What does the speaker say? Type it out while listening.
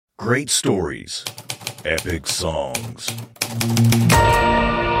Great stories, epic songs,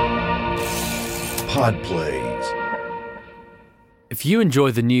 pod plays. If you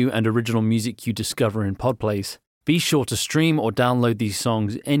enjoy the new and original music you discover in Podplays, be sure to stream or download these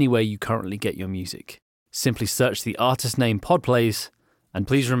songs anywhere you currently get your music. Simply search the artist name Podplays, and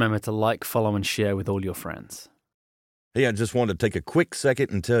please remember to like, follow, and share with all your friends. Hey, I just wanted to take a quick second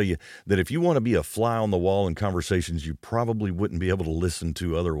and tell you that if you want to be a fly on the wall in conversations you probably wouldn't be able to listen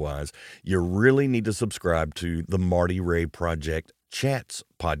to otherwise, you really need to subscribe to the Marty Ray Project Chats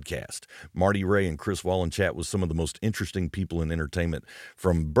podcast. Marty Ray and Chris Wallen chat with some of the most interesting people in entertainment,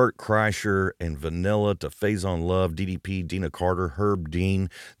 from Bert Kreischer and Vanilla to Faison Love, DDP, Dina Carter, Herb Dean.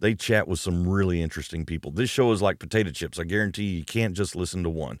 They chat with some really interesting people. This show is like potato chips. I guarantee you can't just listen to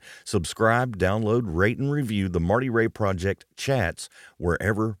one. Subscribe, download, rate, and review the Marty Ray Project Chats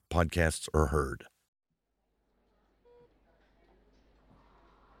wherever podcasts are heard.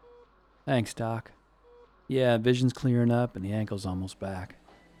 Thanks, Doc. Yeah, vision's clearing up and the ankle's almost back.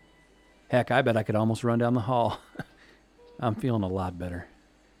 Heck, I bet I could almost run down the hall. I'm feeling a lot better,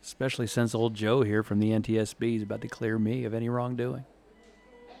 especially since old Joe here from the NTSB is about to clear me of any wrongdoing.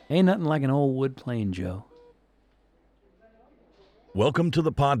 Ain't nothing like an old wood plane, Joe. Welcome to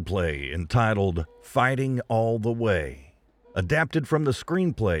the pod play entitled Fighting All the Way, adapted from the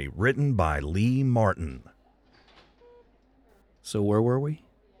screenplay written by Lee Martin. So where were we?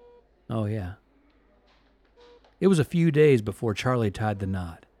 Oh, yeah. It was a few days before Charlie tied the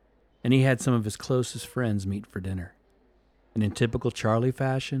knot, and he had some of his closest friends meet for dinner. And in typical Charlie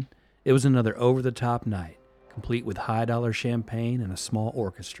fashion, it was another over-the-top night, complete with high-dollar champagne and a small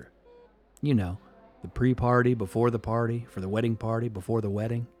orchestra. You know, the pre-party before the party, for the wedding party before the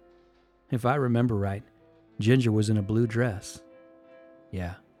wedding. If I remember right, Ginger was in a blue dress.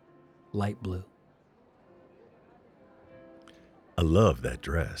 Yeah, light blue. I love that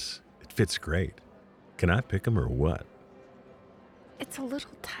dress. It fits great. Can I pick 'em or what? It's a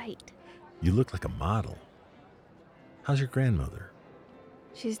little tight. You look like a model. How's your grandmother?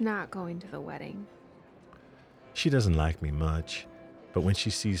 She's not going to the wedding. She doesn't like me much, but when she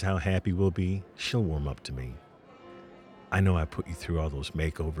sees how happy we'll be, she'll warm up to me. I know I put you through all those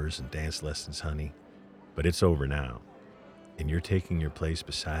makeovers and dance lessons, honey, but it's over now, and you're taking your place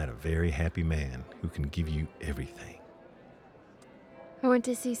beside a very happy man who can give you everything. I went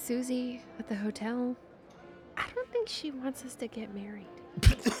to see Susie at the hotel. I don't think she wants us to get married.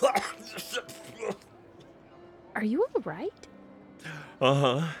 Are you all right?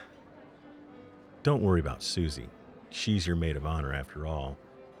 Uh-huh. Don't worry about Susie. She's your maid of honor after all.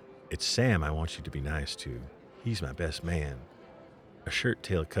 It's Sam I want you to be nice to. He's my best man. A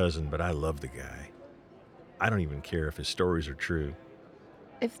shirt-tailed cousin, but I love the guy. I don't even care if his stories are true.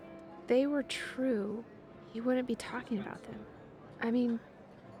 If they were true, you wouldn't be talking about them. I mean,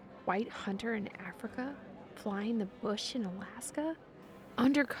 white hunter in Africa, flying the bush in Alaska,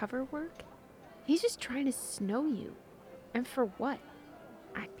 undercover work. He's just trying to snow you. And for what?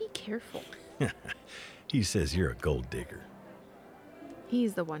 I'd be careful. He says you're a gold digger.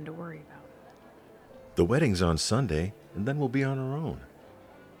 He's the one to worry about. The wedding's on Sunday, and then we'll be on our own.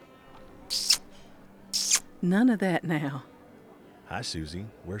 None of that now. Hi, Susie.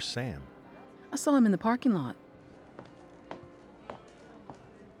 Where's Sam? I saw him in the parking lot.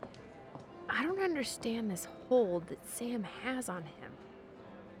 I don't understand this hold that Sam has on him.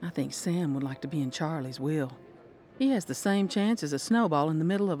 I think Sam would like to be in Charlie's will. He has the same chance as a snowball in the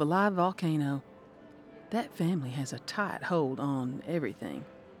middle of a live volcano. That family has a tight hold on everything.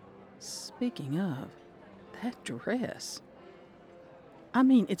 Speaking of, that dress. I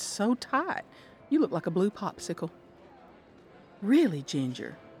mean, it's so tight. You look like a blue popsicle. Really,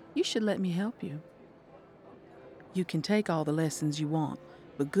 Ginger, you should let me help you. You can take all the lessons you want,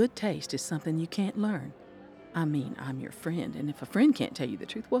 but good taste is something you can't learn. I mean, I'm your friend, and if a friend can't tell you the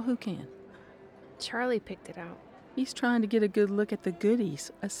truth, well, who can? Charlie picked it out. He's trying to get a good look at the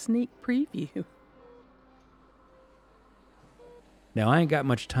goodies, a sneak preview. Now, I ain't got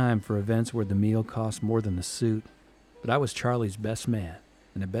much time for events where the meal costs more than the suit, but I was Charlie's best man,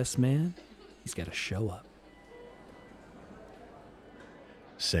 and the best man, he's got to show up.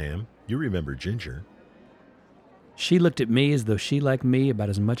 Sam, you remember Ginger. She looked at me as though she liked me about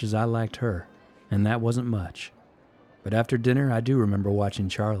as much as I liked her, and that wasn't much. But after dinner, I do remember watching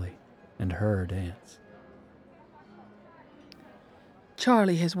Charlie and her dance.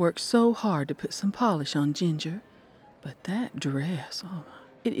 Charlie has worked so hard to put some polish on Ginger, but that dress, oh,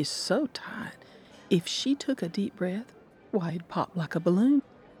 it is so tight. If she took a deep breath, why, it'd pop like a balloon.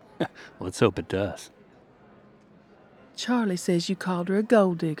 Let's hope it does. Charlie says you called her a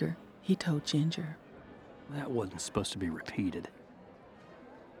gold digger, he told Ginger. That wasn't supposed to be repeated.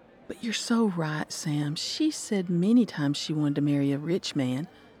 But you're so right, Sam. She said many times she wanted to marry a rich man,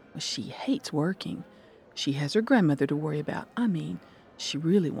 but she hates working. She has her grandmother to worry about. I mean, she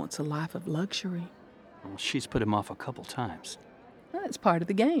really wants a life of luxury. Well, she's put him off a couple times. That's part of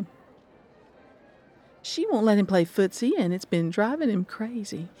the game. She won't let him play footsie, and it's been driving him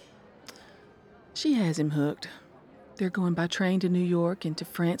crazy. She has him hooked. They're going by train to New York and to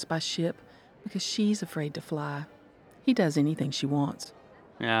France by ship because she's afraid to fly. He does anything she wants.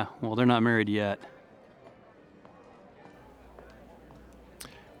 Yeah, well, they're not married yet.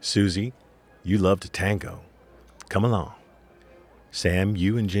 Susie, you love to tango. Come along. Sam,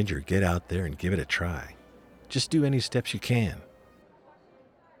 you and Ginger get out there and give it a try. Just do any steps you can.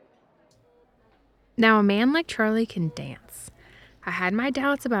 Now, a man like Charlie can dance. I had my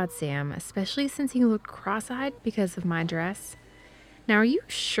doubts about Sam, especially since he looked cross-eyed because of my dress. Now, are you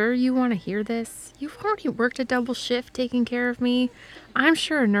sure you want to hear this? You've already worked a double shift taking care of me. I'm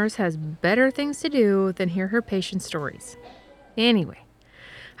sure a nurse has better things to do than hear her patient's stories. Anyway,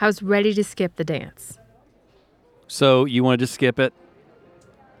 I was ready to skip the dance. So, you wanted to skip it?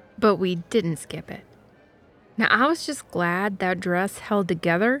 But we didn't skip it. Now, I was just glad that dress held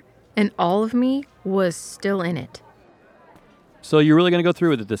together and all of me was still in it. So you're really going to go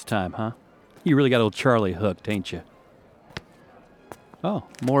through with it this time, huh? You really got old Charlie hooked, ain't you? Oh,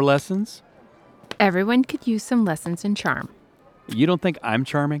 more lessons? Everyone could use some lessons in charm. You don't think I'm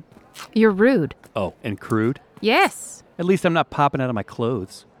charming? You're rude. Oh, and crude? Yes. At least I'm not popping out of my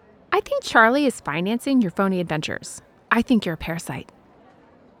clothes. I think Charlie is financing your phony adventures. I think you're a parasite.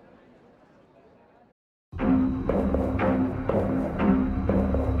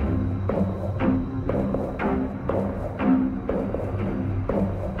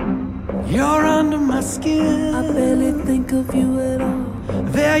 You're under my skin. I barely think of you at all.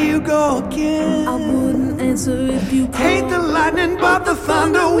 There you go again. I wouldn't answer if you called. Hate the lightning, but the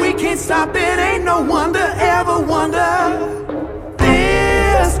thunder. We can't stop it. Ain't no wonder, ever wonder.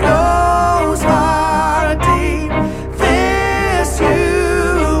 This goes hard deep. This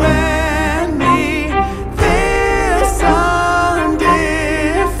you and me. This undefined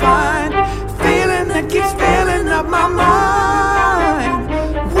feeling that keeps filling up my mind.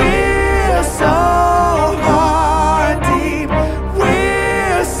 So hard deep,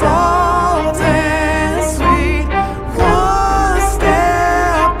 we're salt and sweet. One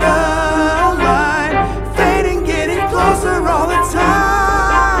step the line, fading, getting closer all the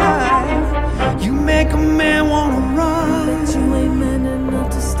time. You make a man wanna run, But you ain't man enough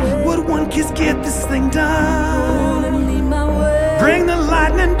to stay. would one kiss get this thing done? And lead my way. Bring the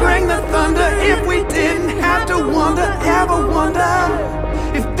lightning, bring the thunder. If we didn't have to wonder, ever wonder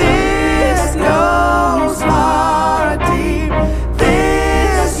if this goes hard deep.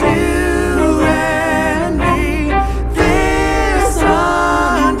 This you and me. This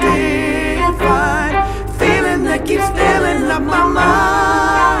undefined feeling that keeps filling up my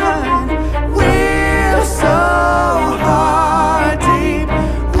mind. We're so hard deep.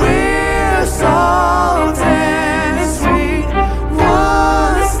 We're salt and sweet.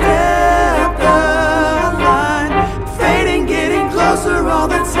 One step the line, fading, getting closer all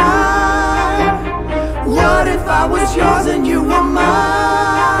the time. What if I was yours and you were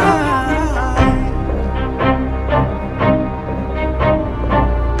mine?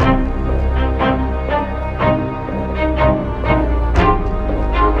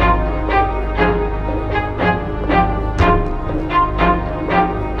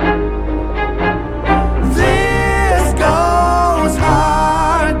 This goes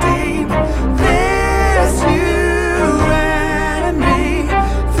hard deep. This you and me.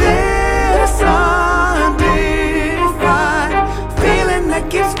 This undefined feeling that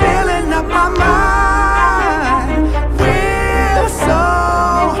keeps filling up my mind. We're so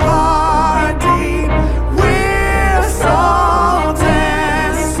hard deep. We're salt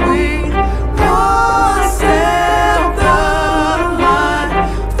and sweet. One step the line,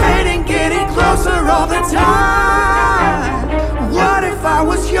 fading, getting closer all the time. What if I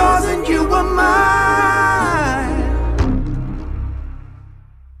was yours and you were mine?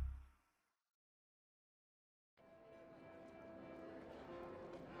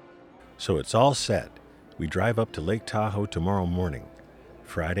 So it's all set. We drive up to Lake Tahoe tomorrow morning.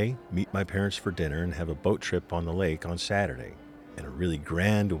 Friday, meet my parents for dinner and have a boat trip on the lake on Saturday. And a really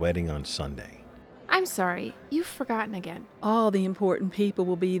grand wedding on Sunday. I'm sorry, you've forgotten again. All the important people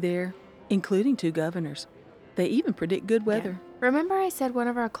will be there, including 2 governors. They even predict good weather. Remember I said one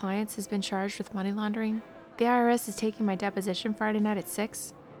of our clients has been charged with money laundering? The IRS is taking my deposition Friday night at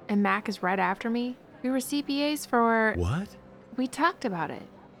 6, and Mac is right after me. We were CPAs for... What? We talked about it,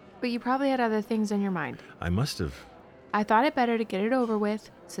 but you probably had other things on your mind. I must have I thought it better to get it over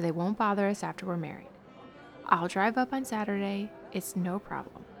with so they won't bother us after we're married. I'll drive up on Saturday. It's no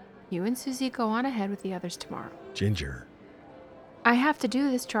problem. You and Susie go on ahead with the others tomorrow. Ginger. I have to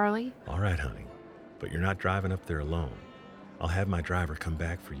do this, Charlie. All right, honey. But you're not driving up there alone. I'll have my driver come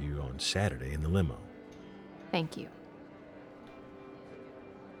back for you on Saturday in the limo. Thank you.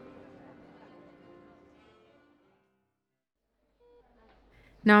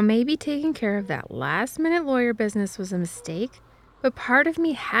 Now, maybe taking care of that last-minute lawyer business was a mistake, but part of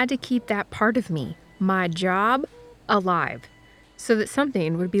me had to keep that part of me, my job, alive, so that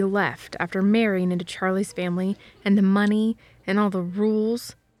something would be left after marrying into Charlie's family and the money and all the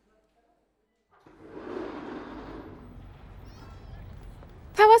rules.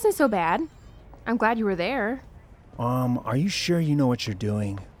 That wasn't so bad. I'm glad you were there. Are you sure you know what you're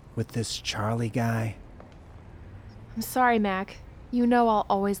doing with this Charlie guy? I'm sorry, Mac. You know I'll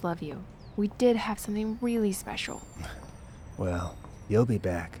always love you. We did have something really special. Well, you'll be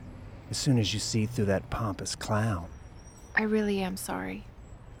back as soon as you see through that pompous clown. I really am sorry.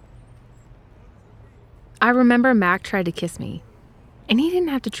 I remember Mac tried to kiss me, and he didn't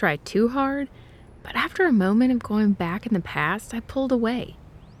have to try too hard, but after a moment of going back in the past, I pulled away,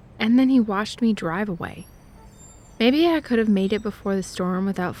 and then he watched me drive away. Maybe I could have made it before the storm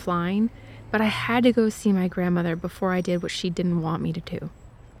without flying, but I had to go see my grandmother before I did what she didn't want me to do.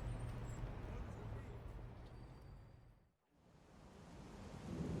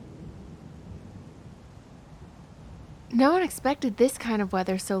 No one expected this kind of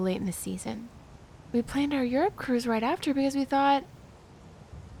weather so late in the season. We planned our Europe cruise right after because we thought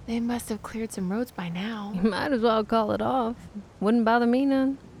they must have cleared some roads by now. You might as well call it off. Wouldn't bother me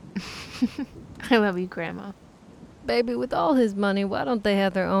none. I love you, Grandma. Baby, with all his money, why don't they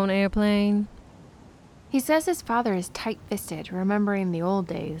have their own airplane? He says his father is tight-fisted, remembering the old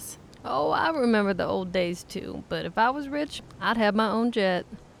days. Oh, I remember the old days too, but if I was rich, I'd have my own jet.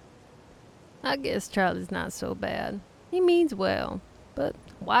 I guess Charlie's not so bad. He means well, but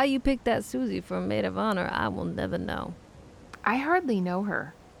why you picked that Susie for a maid of honor, I will never know. I hardly know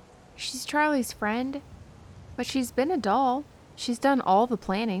her. She's Charlie's friend, but she's been a doll. She's done all the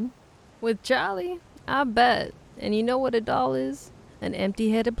planning. With Charlie? I bet. And you know what a doll is? An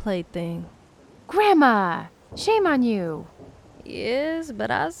empty-headed plaything. Grandma! Shame on you! Yes,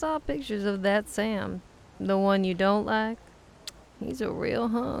 but I saw pictures of that Sam. The one you don't like. He's a real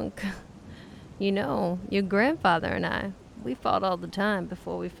hunk. You know, your grandfather and I, we fought all the time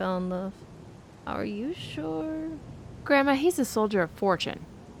before we fell in love. Are you sure? Grandma, he's a soldier of fortune.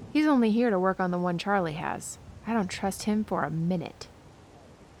 He's only here to work on the one Charlie has. I don't trust him for a minute.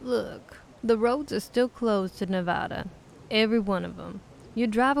 Look, the roads are still closed to Nevada. Every one of them. Your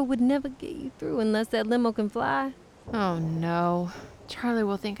driver would never get you through unless that limo can fly. Oh no. Charlie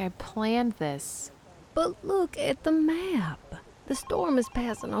will think I planned this. But look at the map. The storm is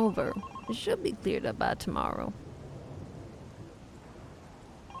passing over. It should be cleared up by tomorrow.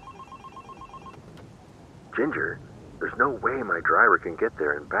 Ginger, there's no way my driver can get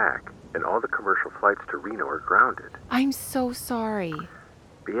there and back, and all the commercial flights to Reno are grounded. I'm so sorry.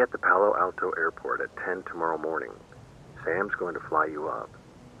 Be at the Palo Alto airport at 10 tomorrow morning. Sam's going to fly you up.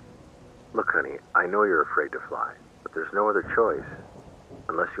 Look, honey, I know you're afraid to fly, but there's no other choice,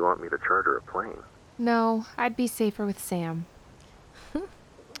 unless you want me to charter a plane. No, I'd be safer with Sam.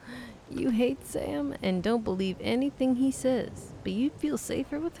 You hate Sam and don't believe anything he says, but you feel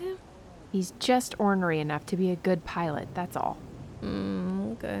safer with him? He's just ornery enough to be a good pilot, that's all.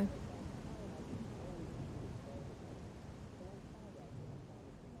 Okay.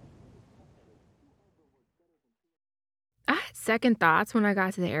 I had second thoughts when I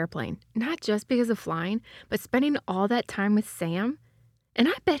got to the airplane, not just because of flying, but spending all that time with Sam. And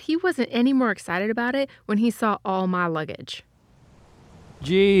I bet he wasn't any more excited about it when he saw all my luggage.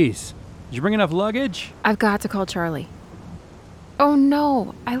 Jeez, did you bring enough luggage? I've got to call Charlie. Oh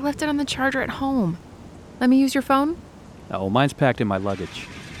no, I left it on the charger at home. Let me use your phone? Oh, mine's packed in my luggage.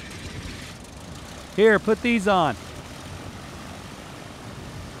 Here, put these on.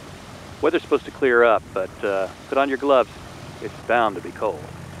 Weather's supposed to clear up, but put on your gloves. It's bound to be cold.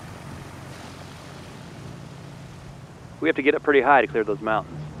 We have to get up pretty high to clear those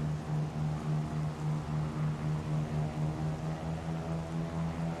mountains.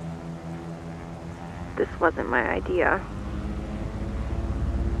 This wasn't my idea.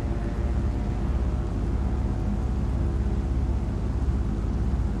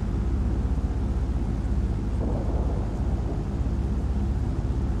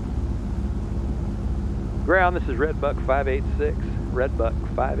 Ground, this is Redbuck 586. Redbuck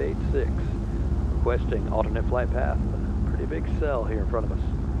 586. Requesting alternate flight path. Pretty big cell here in front of us.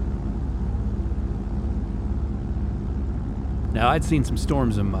 Now, I'd seen some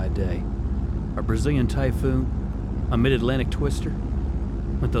storms in my day. A Brazilian typhoon, a mid-Atlantic twister,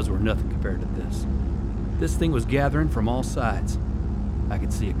 but those were nothing compared to this. This thing was gathering from all sides. I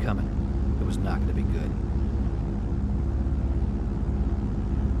could see it coming. It was not going to be good.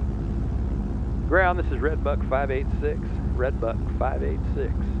 Ground, this is Redbuck 586. Redbuck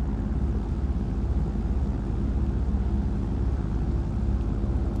 586.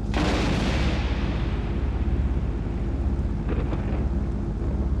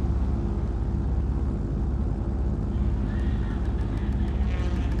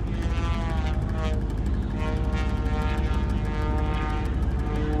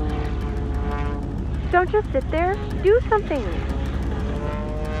 Don't just sit there. Do something.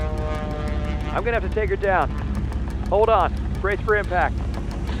 I'm gonna have to take her down. Hold on. Brace for impact.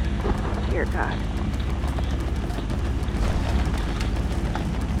 Dear God.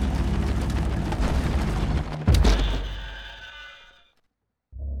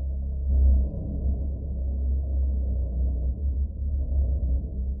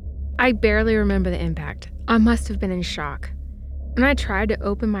 I barely remember the impact. I must have been in shock. When I tried to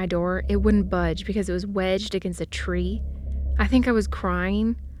open my door, it wouldn't budge because it was wedged against a tree. I think I was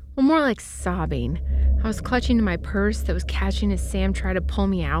crying, or more like sobbing. I was clutching to my purse that was catching as Sam tried to pull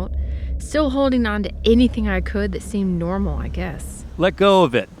me out, still holding on to anything I could that seemed normal, I guess. Let go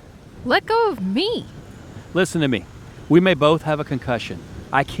of it. Let go of me. Listen to me. We may both have a concussion.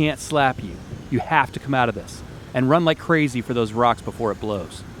 I can't slap you. You have to come out of this and run like crazy for those rocks before it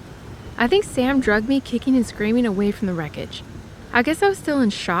blows. I think Sam dragged me kicking and screaming away from the wreckage. I guess I was still in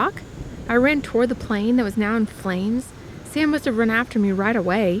shock. I ran toward the plane that was now in flames. Sam must have run after me right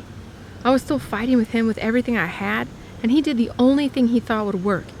away. I was still fighting with him with everything I had, and he did the only thing he thought would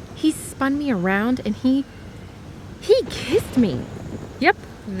work. He spun me around and he kissed me. Yep,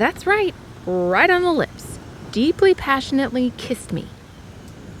 that's right. Right on the lips. Deeply, passionately kissed me.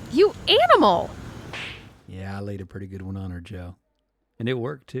 You animal! Yeah, I laid a pretty good one on her, Joe. And it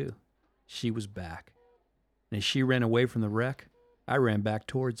worked, too. She was back. And as she ran away from the wreck, I ran back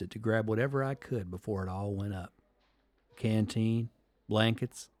towards it to grab whatever I could before it all went up. A canteen,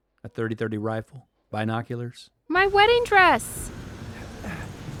 blankets, a 30-30 rifle, binoculars. My wedding dress!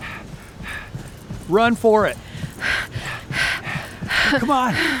 Run for it! Come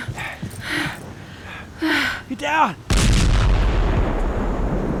on! Get down!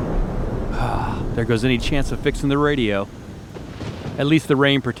 There goes any chance of fixing the radio. At least the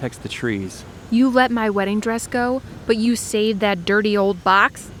rain protects the trees. You let my wedding dress go, but you saved that dirty old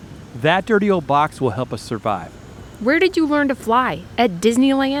box? That dirty old box will help us survive. Where did you learn to fly? At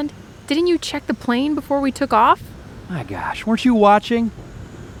Disneyland? Didn't you check the plane before we took off? My gosh, weren't you watching?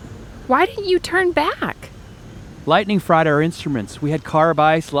 Why didn't you turn back? Lightning fried our instruments. We had carb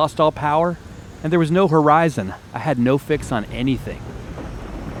ice, lost all power, and there was no horizon. I had no fix on anything.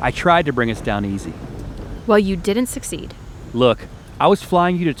 I tried to bring us down easy. Well, you didn't succeed. Look, I was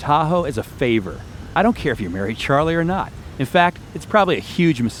flying you to Tahoe as a favor. I don't care if you're married Charlie or not. In fact, it's probably a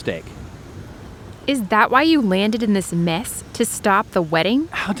huge mistake. Is that why you landed in this mess? To stop the wedding?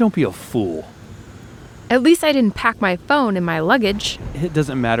 Oh, don't be a fool. At least I didn't pack my phone in my luggage. It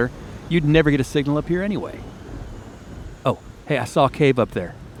doesn't matter. You'd never get a signal up here anyway. Oh, hey, I saw a cave up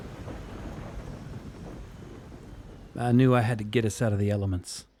there. I knew I had to get us out of the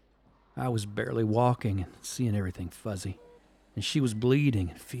elements. I was barely walking and seeing everything fuzzy. And she was bleeding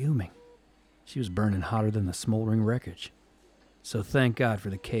and fuming. She was burning hotter than the smoldering wreckage. So thank God for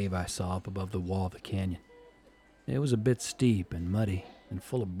the cave I saw up above the wall of the canyon. It was a bit steep and muddy and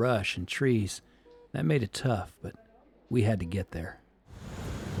full of brush and trees. That made it tough, but we had to get there.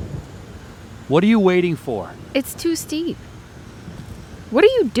 What are you waiting for? It's too steep. What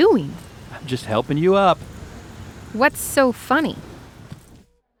are you doing? I'm just helping you up. What's so funny?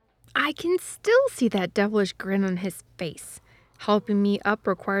 I can still see that devilish grin on his face. Helping me up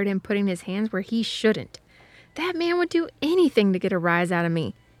required him putting his hands where he shouldn't. That man would do anything to get a rise out of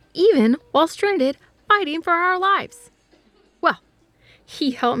me, even while stranded fighting for our lives. Well,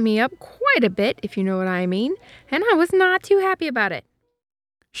 he helped me up quite a bit, if you know what I mean, and I was not too happy about it.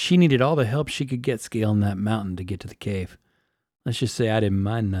 She needed all the help she could get scaling that mountain to get to the cave. Let's just say I didn't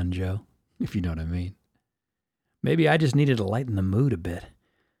mind none, Joe, if you know what I mean. Maybe I just needed to lighten the mood a bit,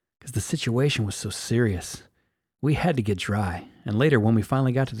 because the situation was so serious. We had to get dry, and later when we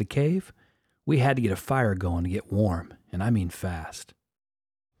finally got to the cave, we had to get a fire going to get warm, and I mean fast.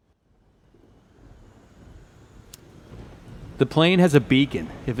 The plane has a beacon,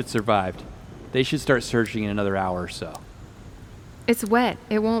 if it survived. They should start searching in another hour or so. It's wet.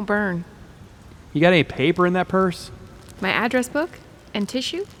 It won't burn. You got any paper in that purse? My address book and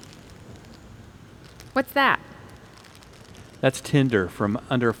tissue? What's that? That's tinder from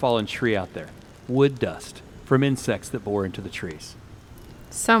under a fallen tree out there. Wood dust from insects that bore into the trees.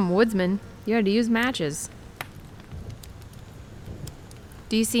 Some woodsman. You had to use matches.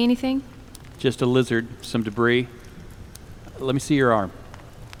 Do you see anything? Just a lizard, some debris. Let me see your arm.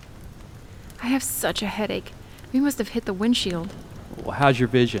 I have such a headache. We must have hit the windshield. Well, how's your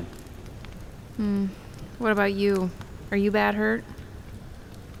vision? What about you? Are you bad hurt?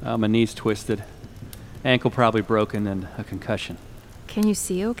 My knee's twisted. Ankle probably broken and a concussion. Can you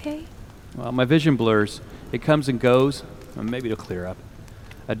see okay? Well, my vision blurs. It comes and goes. Maybe it'll clear up.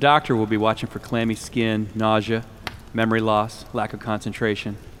 A doctor will be watching for clammy skin, nausea, memory loss, lack of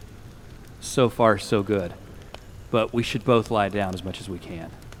concentration. So far, so good. But we should both lie down as much as we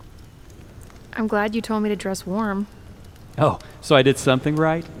can. I'm glad you told me to dress warm. Oh, so I did something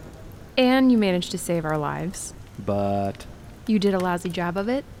right? And you managed to save our lives. But... You did a lousy job of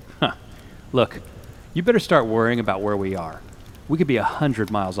it? Look, you better start worrying about where we are. We could be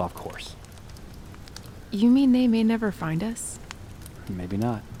 100 miles off course. You mean they may never find us? Maybe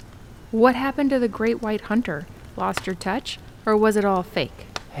not. What happened to the great white hunter? Lost your touch? Or was it all fake?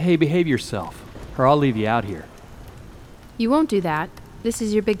 Hey, behave yourself, or I'll leave you out here. You won't do that. This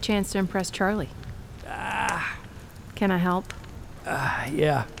is your big chance to impress Charlie. Can I help?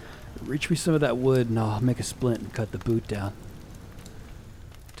 Yeah. Reach me some of that wood and I'll make a splint and cut the boot down.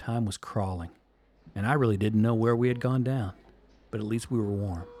 Time was crawling, and I really didn't know where we had gone down, but at least we were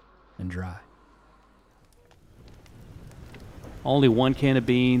warm and dry. Only one can of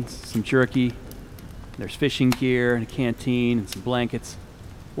beans, some jerky, there's fishing gear and a canteen and some blankets.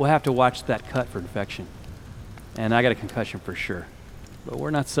 We'll have to watch that cut for infection. And I got a concussion for sure, but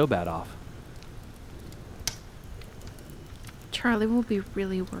we're not so bad off. Charlie will be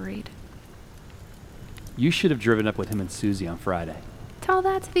really worried. You should have driven up with him and Susie on Friday. Tell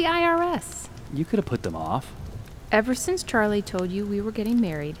that to the IRS. You could have put them off. Ever since Charlie told you we were getting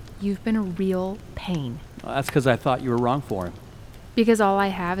married, you've been a real pain. Well, that's because I thought you were wrong for him. Because all I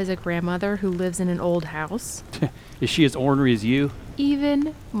have is a grandmother who lives in an old house? Is she as ornery as you?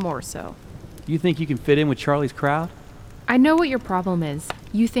 Even more so. You think you can fit in with Charlie's crowd? I know what your problem is.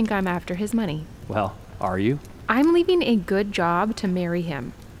 You think I'm after his money. Well, are you? I'm leaving a good job to marry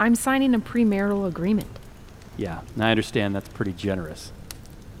him. I'm signing a premarital agreement. Yeah, I understand that's pretty generous.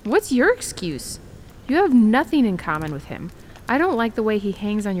 What's your excuse? You have nothing in common with him. I don't like the way he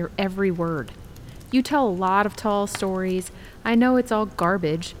hangs on your every word. You tell a lot of tall stories. I know it's all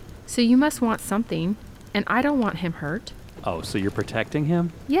garbage, so you must want something, and I don't want him hurt. Oh, so you're protecting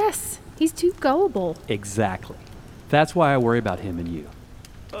him? Yes, he's too gullible. Exactly. That's why I worry about him and you.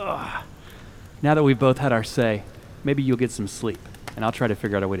 Ugh. Now that we've both had our say, maybe you'll get some sleep, and I'll try to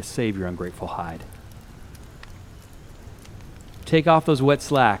figure out a way to save your ungrateful hide. Take off those wet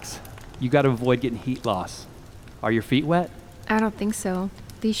slacks. You got to avoid getting heat loss. Are your feet wet? I don't think so.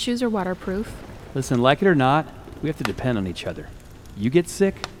 These shoes are waterproof. Listen, like it or not, we have to depend on each other. You get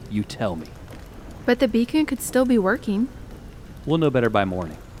sick, you tell me. But the beacon could still be working. We'll know better by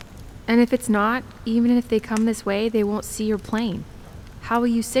morning. And if it's not, even if they come this way, they won't see your plane. How will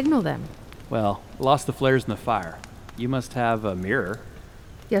you signal them? Well, lost the flares in the fire. You must have a mirror.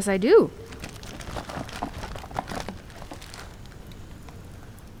 Yes, I do.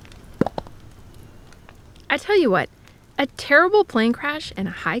 I tell you what, a terrible plane crash and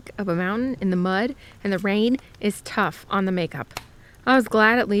a hike up a mountain in the mud and the rain is tough on the makeup. I was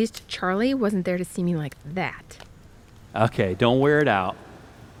glad at least Charlie wasn't there to see me like that. Okay, don't wear it out.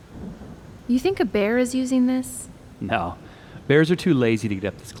 You think a bear is using this? No, bears are too lazy to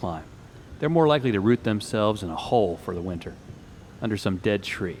get up this climb. They're more likely to root themselves in a hole for the winter, under some dead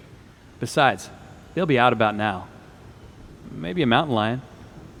tree. Besides, they'll be out about now. Maybe a mountain lion.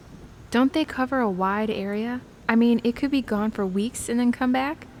 Don't they cover a wide area? I mean, it could be gone for weeks and then come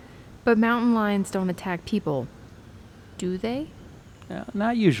back. But mountain lions don't attack people. Do they?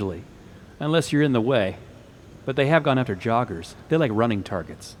 Not usually, unless you're in the way. But they have gone after joggers. They like running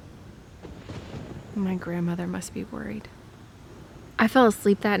targets. My grandmother must be worried. I fell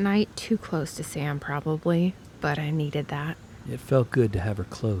asleep that night too close to Sam, probably, but I needed that. It felt good to have her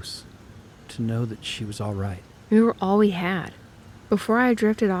close, to know that she was all right. We were all we had. Before I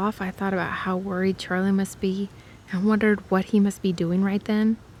drifted off, I thought about how worried Charlie must be and wondered what he must be doing right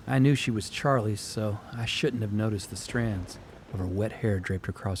then. I knew she was Charlie's, so I shouldn't have noticed the strands of her wet hair draped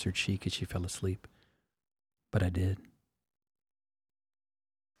across her cheek as she fell asleep. But I did.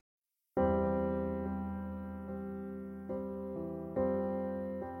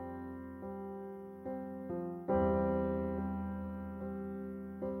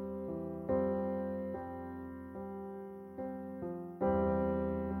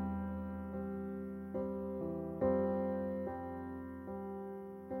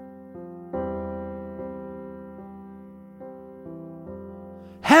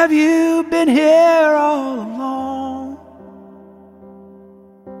 Have you been here all along?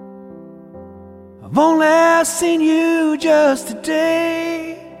 I've only seen you just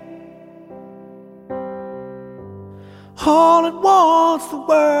today. All at once the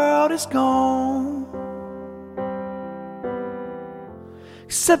world is gone,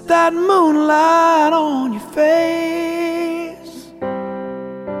 except that moonlight on your face.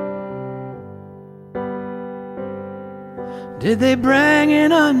 Did they bring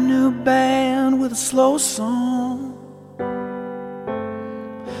in a new band with a slow song,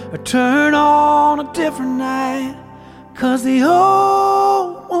 or turn on a different night, 'cause the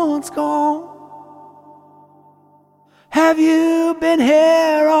old one's gone? Have you been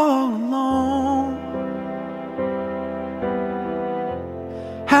here all along?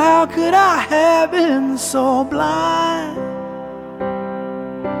 How could I have been so blind?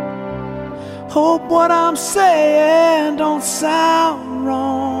 Hope what I'm saying don't sound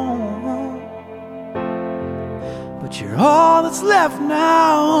wrong, but you're all that's left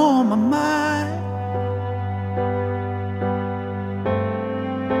now on my mind.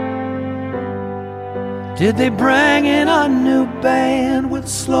 Did they bring in a new band with a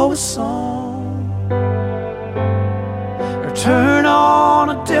slower song, or turn on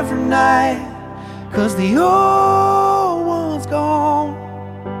a different night, 'cause the old one's gone?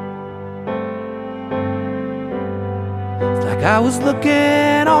 It's like I was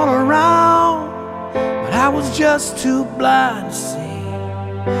looking all around, but I was just too blind to see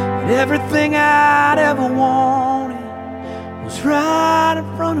that everything I'd ever wanted was right in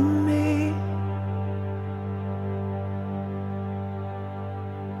front of me.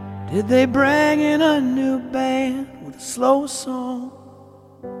 Did they bring in a new band with a slow song,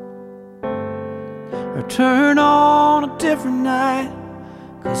 or turn on a different night,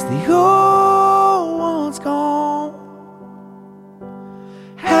 'cause the old one's gone?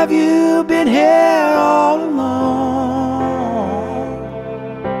 Have you been here all along?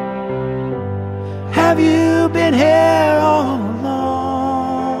 Have you been here all along?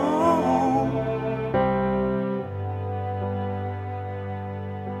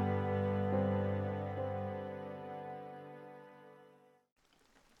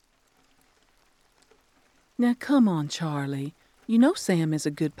 Now come on, Charlie. You know Sam is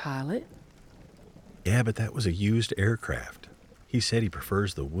a good pilot. Yeah, but that was a used aircraft. He said he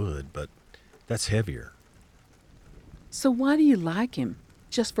prefers the wood, but that's heavier. So why do you like him?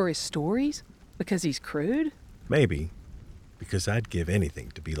 Just for his stories? Because he's crude? Maybe, because I'd give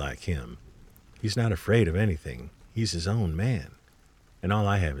anything to be like him. He's not afraid of anything. He's his own man. And all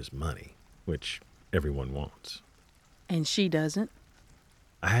I have is money, which everyone wants. And she doesn't?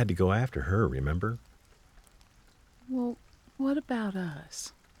 I had to go after her, remember? Well, what about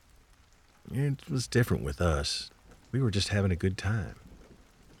us? It was different with us. We were just having a good time.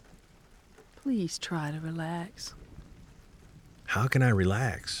 Please try to relax. How can I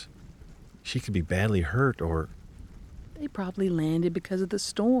relax? She could be badly hurt or... They probably landed because of the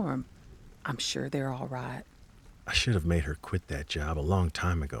storm. I'm sure they're all right. I should have made her quit that job a long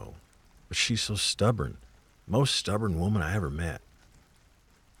time ago. But she's so stubborn. Most stubborn woman I ever met.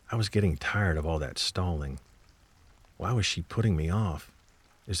 I was getting tired of all that stalling. Why was she putting me off?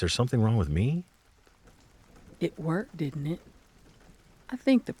 Is there something wrong with me? It worked, didn't it? I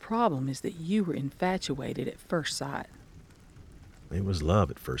think the problem is that you were infatuated at first sight. It was love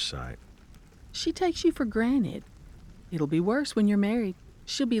at first sight. She takes you for granted. It'll be worse when you're married.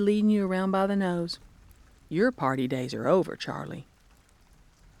 She'll be leading you around by the nose. Your party days are over, Charlie.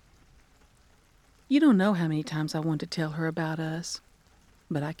 You don't know how many times I wanted to tell her about us.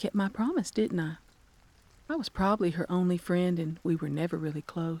 But I kept my promise, didn't I? I was probably her only friend, and we were never really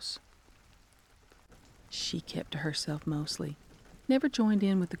close. She kept to herself mostly. Never joined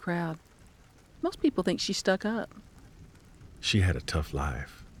in with the crowd. Most people think she stuck up. She had a tough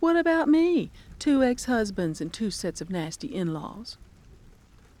life. What about me? 2 ex-husbands and 2 sets of nasty in-laws.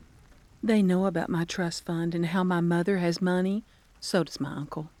 They know about my trust fund and how my mother has money. So does my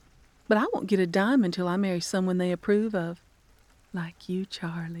uncle. But I won't get a dime until I marry someone they approve of. Like you,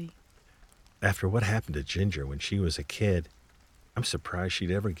 Charlie. After what happened to Ginger when she was a kid, I'm surprised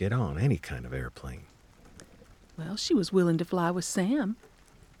she'd ever get on any kind of airplane. Well, she was willing to fly with Sam.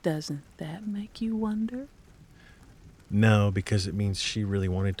 Doesn't that make you wonder? No, because it means she really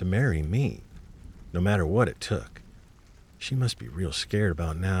wanted to marry me, no matter what it took. She must be real scared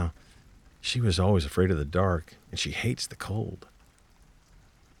about now. She was always afraid of the dark, and she hates the cold.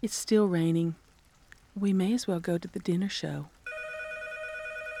 It's still raining. We may as well go to the dinner show.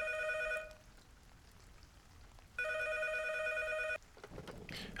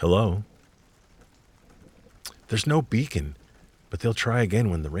 Hello? There's no beacon. But they'll try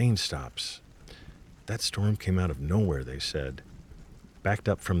again when the rain stops. That storm came out of nowhere, they said. Backed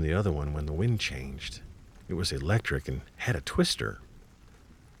up from the other one when the wind changed. It was electric and had a twister.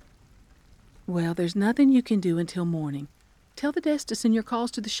 Well, there's nothing you can do until morning. Tell the desk to send your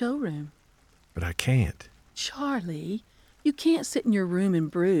calls to the showroom. But I can't. Charlie, you can't sit in your room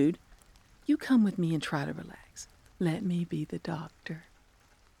and brood. You come with me and try to relax. Let me be the doctor.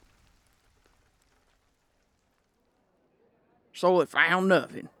 So they found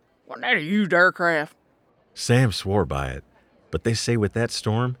nothing. Wasn't that a used aircraft? Sam swore by it, but they say with that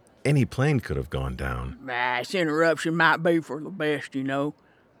storm, any plane could have gone down. This interruption might be for the best, you know.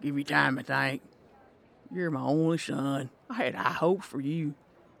 Give you time to think. You're my only son. I had high hopes for you.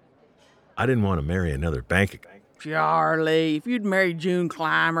 I didn't want to marry another bank. Charlie, if you'd married June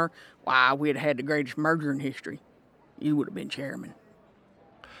Clymer, why, we'd have had the greatest merger in history. You would have been chairman.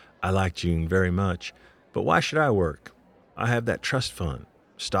 I like June very much, but why should I work? I have that trust fund,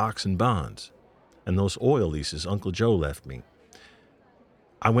 stocks and bonds, and those oil leases Uncle Joe left me.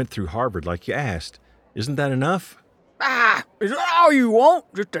 I went through Harvard like you asked. Isn't that enough? Is that all you want,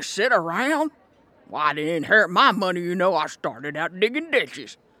 just to sit around? Why, I didn't inherit my money, you know. I started out digging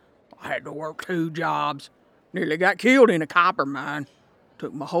ditches. I had to work 2 jobs. Nearly got killed in a copper mine.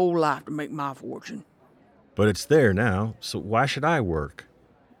 Took my whole life to make my fortune. But it's there now, so why should I work?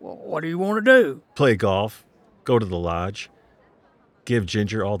 Well, what do you want to do? Play golf, go to the lodge, give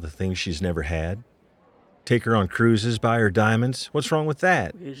Ginger all the things she's never had, take her on cruises, buy her diamonds. What's wrong with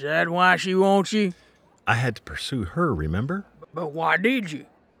that? Is that why she wants you? I had to pursue her, remember? But why did you?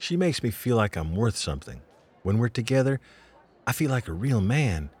 She makes me feel like I'm worth something. When we're together, I feel like a real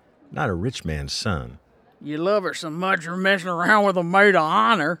man, not a rich man's son. You love her so much you're messing around with a maid of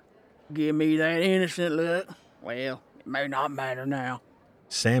honor. Give me that innocent look. Well, it may not matter now.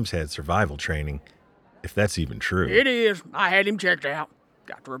 Sam's had survival training, if that's even true. It is. I had him checked out.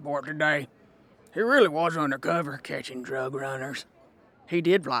 Got the report today. He really was undercover, catching drug runners. He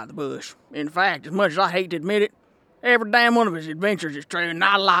did fly the bush. In fact, as much as I hate to admit it, every damn one of his adventures is true, and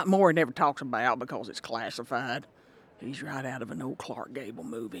not a lot more he never talks about because it's classified. He's right out of an old Clark Gable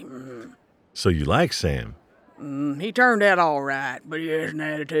movie. So you like Sam? He turned out all right, but he has an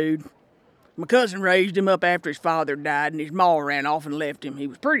attitude. My cousin raised him up after his father died, and his ma ran off and left him. He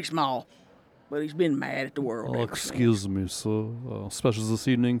was pretty small, but he's been mad at the world ever Excuse me, sir. Special this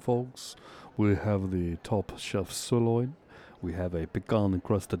evening, folks. We have the top chef sirloin. We have a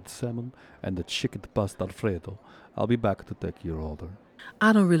pecan-encrusted salmon and the chicken pasta alfredo. I'll be back to take your order.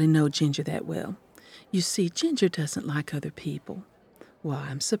 I don't really know Ginger that well. You see, Ginger doesn't like other people. Why,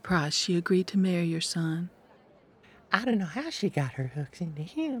 I'm surprised she agreed to marry your son. I don't know how she got her hooks into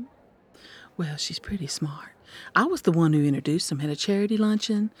him. Well, she's pretty smart. I was the one who introduced him at a charity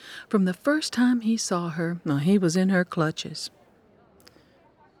luncheon. From the first time he saw her, he was in her clutches.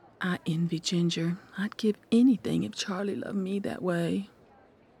 I envy Ginger. I'd give anything if Charlie loved me that way.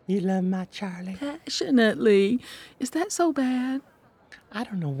 You love my Charlie? Passionately. Is that so bad? I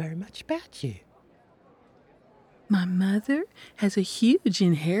don't know very much about you. My mother has a huge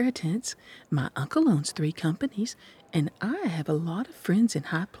inheritance. My uncle owns 3 companies, and I have a lot of friends in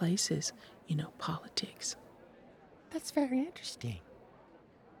high places. You know, politics. That's very interesting.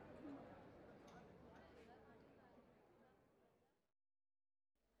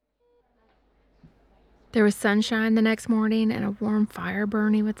 There was sunshine the next morning and a warm fire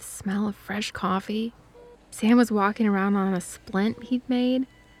burning with the smell of fresh coffee. Sam was walking around on a splint he'd made.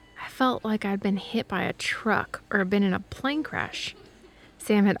 I felt like I'd been hit by a truck or been in a plane crash.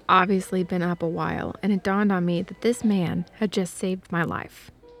 Sam had obviously been up a while, and it dawned on me that this man had just saved my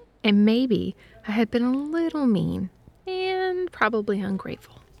life. And maybe I had been a little mean and probably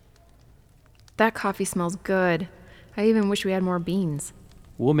ungrateful. That coffee smells good. I even wish we had more beans.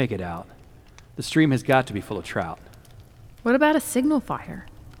 We'll make it out. The stream has got to be full of trout. What about a signal fire?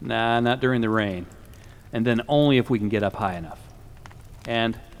 Nah, not during the rain. And then only if we can get up high enough.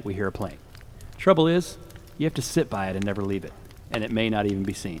 And we hear a plane. Trouble is, you have to sit by it and never leave it. And it may not even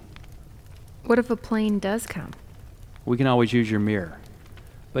be seen. What if a plane does come? We can always use your mirror.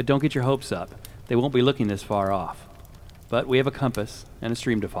 But don't get your hopes up. They won't be looking this far off. But we have a compass and a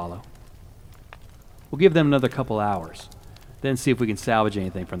stream to follow. We'll give them another couple hours. Then see if we can salvage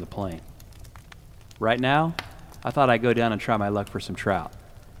anything from the plane. Right now, I thought I'd go down and try my luck for some trout.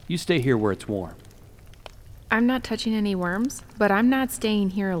 You stay here where it's warm. I'm not touching any worms, but I'm not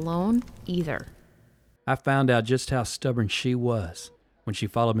staying here alone either. I found out just how stubborn she was when she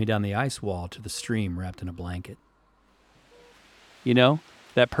followed me down the ice wall to the stream wrapped in a blanket. You know,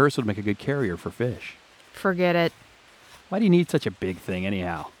 that purse would make a good carrier for fish. Forget it. Why do you need such a big thing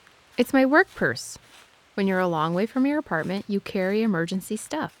anyhow? It's my work purse. When you're a long way from your apartment, you carry emergency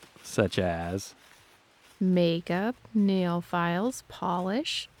stuff. Such as? Makeup, nail files,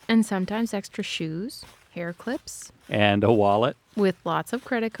 polish, and sometimes extra shoes, hair clips, And a wallet. with lots of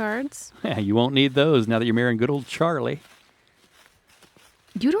credit cards. You won't need those now that you're marrying good old Charlie.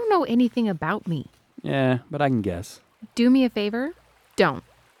 You don't know anything about me. Yeah, but I can guess. Do me a favor, don't.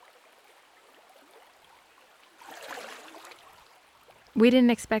 We didn't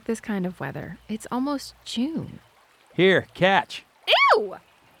expect this kind of weather. It's almost June. Here, catch. Ew!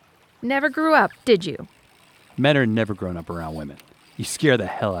 Never grew up, did you? Men are never grown up around women. You scare the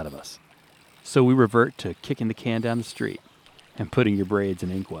hell out of us. So we revert to kicking the can down the street and putting your braids in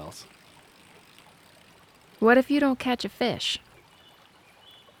inkwells. What if you don't catch a fish?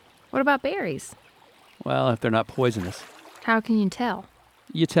 What about berries? Well, if they're not poisonous, How can you tell?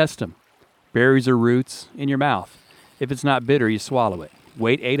 you test them. Berries or roots in your mouth. If it's not bitter, you swallow it.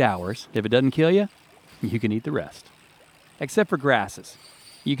 Wait 8 hours. If it doesn't kill you, you can eat the rest. Except for grasses.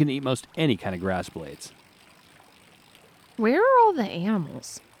 You can eat most any kind of grass blades. Where are all the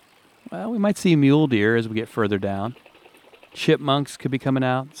animals? Well, we might see mule deer as we get further down. Chipmunks could be coming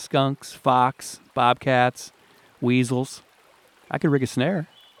out. Skunks, fox, bobcats, weasels. I could rig a snare.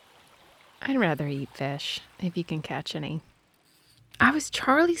 I'd rather eat fish, if you can catch any. I was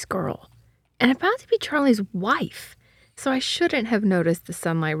Charlie's girl, and about to be Charlie's wife, so I shouldn't have noticed the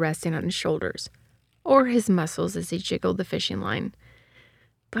sunlight resting on his shoulders, or his muscles as he jiggled the fishing line.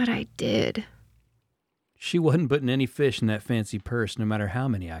 But I did. She wasn't putting any fish in that fancy purse, no matter how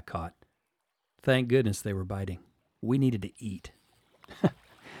many I caught. Thank goodness they were biting. We needed to eat.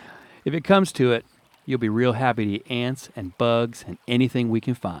 If it comes to it, you'll be real happy to eat ants and bugs and anything we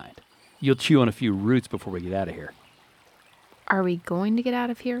can find. You'll chew on a few roots before we get out of here. Are we going to get out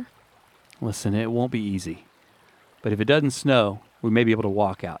of here? Listen, it won't be easy. But if it doesn't snow, we may be able to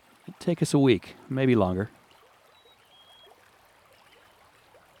walk out. It'll take us a week, maybe longer.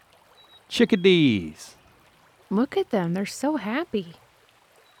 Chickadees. Look at them, they're so happy.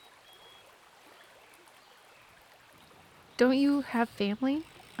 Don't you have family?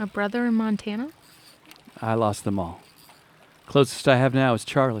 A brother in Montana? I lost them all. Closest I have now is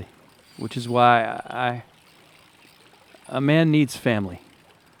Charlie, which is why a man needs family,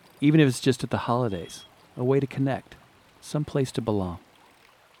 even if it's just at the holidays, a way to connect, some place to belong.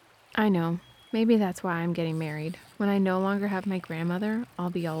 I know. Maybe that's why I'm getting married. When I no longer have my grandmother, I'll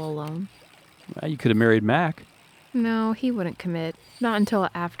be all alone. Well, you could have married Mac. No, he wouldn't commit. Not until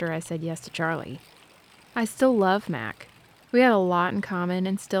after I said yes to Charlie. I still love Mac. We had a lot in common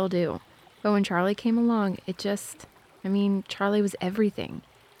and still do. But when Charlie came along, Charlie was everything.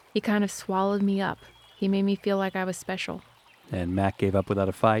 He kind of swallowed me up. He made me feel like I was special. And Mac gave up without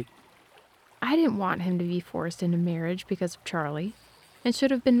a fight. I didn't want him to be forced into marriage because of Charlie. It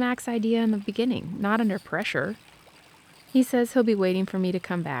should have been Mac's idea in the beginning, not under pressure. He says he'll be waiting for me to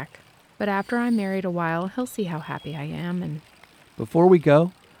come back. But after I'm married a while, he'll see how happy I am and... Before we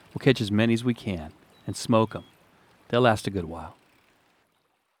go, we'll catch as many as we can and smoke them. They'll last a good while.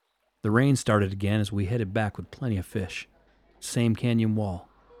 The rain started again as we headed back with plenty of fish. Same canyon wall,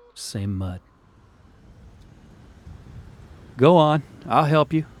 same mud. Go on, I'll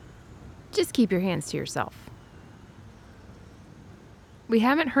help you. Just keep your hands to yourself. We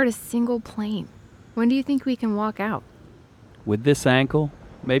haven't heard a single plane. When do you think we can walk out? With this ankle,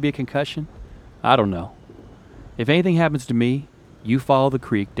 maybe a concussion? I don't know. If anything happens to me, you follow the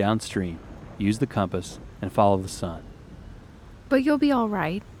creek downstream, use the compass, and follow the sun. But you'll be all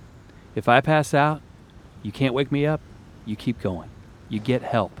right. If I pass out, you can't wake me up, you keep going. You get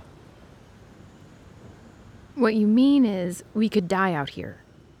help. What you mean is we could die out here.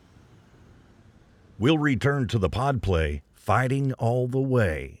 We'll return to the pod play, Fighting All the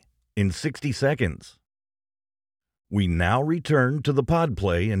Way, in 60 seconds. We now return to the pod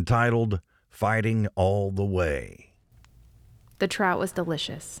play entitled Fighting All the Way. The trout was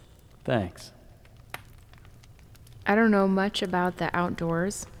delicious. Thanks. I don't know much about the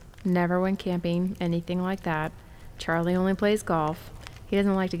outdoors. Never went camping, anything like that. Charlie only plays golf. He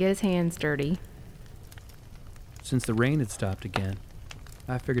doesn't like to get his hands dirty. Since the rain had stopped again,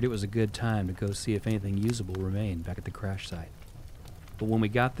 I figured it was a good time to go see if anything usable remained back at the crash site. But when we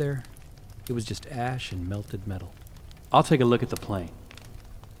got there, it was just ash and melted metal. I'll take a look at the plane.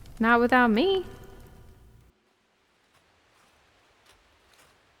 Not without me.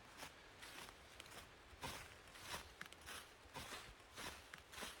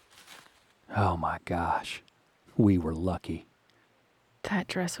 Oh my gosh, we were lucky. That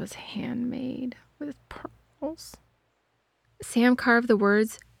dress was handmade with pearls. Sam carved the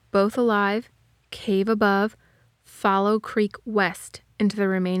words, both alive, cave above, follow creek west into the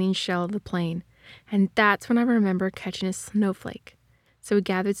remaining shell of the plane. And that's when I remember catching a snowflake. So we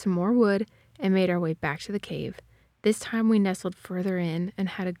gathered some more wood and made our way back to the cave. This time we nestled further in and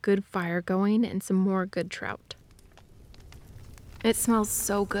had a good fire going and some more good trout. It smells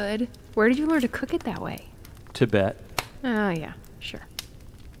so good. Where did you learn to cook it that way? Tibet. Oh, yeah, sure.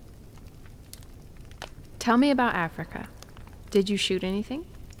 Tell me about Africa. Did you shoot anything?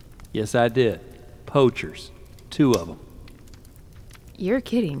 Yes, I did. Poachers. 2 of them. You're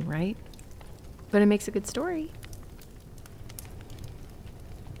kidding, right? But it makes a good story.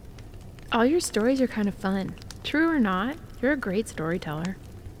 All your stories are kind of fun. True or not, you're a great storyteller.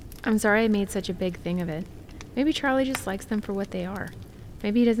 I'm sorry I made such a big thing of it. Maybe Charlie just likes them for what they are.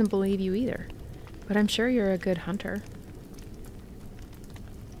 Maybe he doesn't believe you either. But I'm sure you're a good hunter.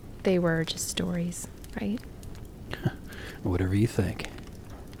 They were just stories, right? Whatever you think.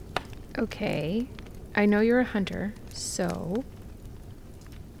 Okay. I know you're a hunter, so...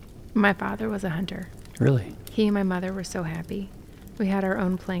 My father was a hunter. Really? He and my mother were so happy. We had our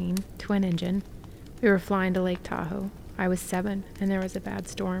own plane, twin engine. We were flying to Lake Tahoe. I was 7, and there was a bad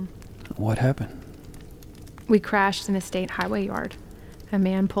storm. What happened? We crashed in a state highway yard. A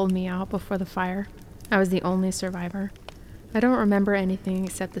man pulled me out before the fire. I was the only survivor. I don't remember anything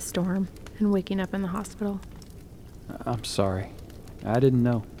except the storm and waking up in the hospital. I'm sorry. I didn't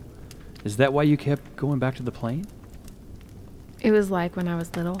know. Is that why you kept going back to the plane? It was like when I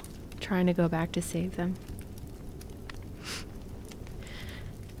was little, trying to go back to save them.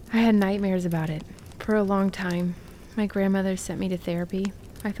 I had nightmares about it. For a long time, my grandmother sent me to therapy.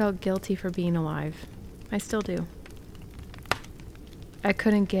 I felt guilty for being alive. I still do. I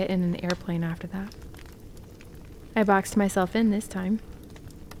couldn't get in an airplane after that. I boxed myself in this time,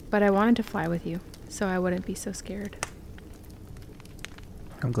 but I wanted to fly with you, so I wouldn't be so scared.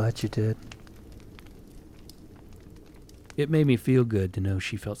 I'm glad you did. It made me feel good to know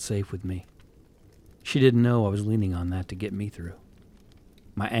she felt safe with me. She didn't know I was leaning on that to get me through.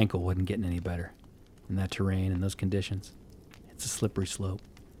 My ankle wasn't getting any better. In that terrain and those conditions, it's a slippery slope.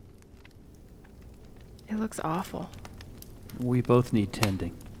 It looks awful. We both need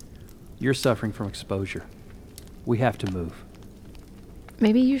tending. You're suffering from exposure. We have to move.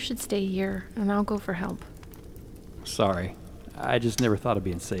 Maybe you should stay here, and I'll go for help. Sorry. I just never thought of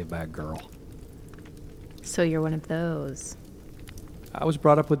being saved by a girl. So you're one of those. I was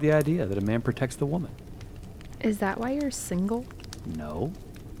brought up with the idea that a man protects the woman. Is that why you're single? No.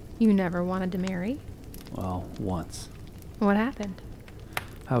 You never wanted to marry? Well, once. What happened?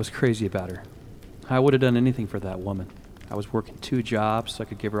 I was crazy about her. I would have done anything for that woman. I was working 2 jobs so I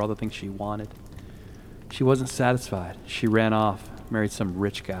could give her all the things she wanted. She wasn't satisfied. She ran off, married some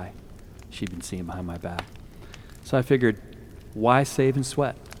rich guy she'd been seeing behind my back. So I figured, why save and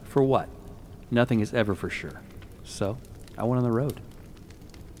sweat? For what? Nothing is ever for sure. So I went on the road.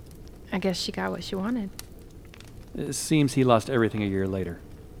 I guess she got what she wanted. It seems he lost everything a year later,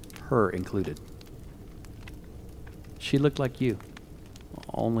 her included. She looked like you,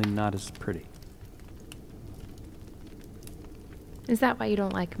 only not as pretty. Is that why you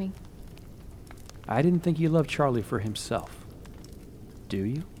don't like me? I didn't think you loved Charlie for himself. Do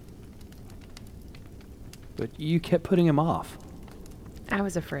you? But you kept putting him off. I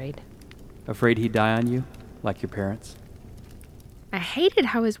was afraid. Afraid he'd die on you, like your parents? I hated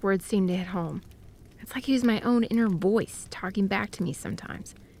how his words seemed to hit home. It's like he was my own inner voice talking back to me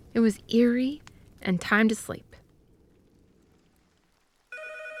sometimes. It was eerie and time to sleep.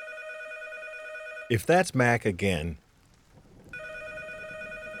 If that's Mac again.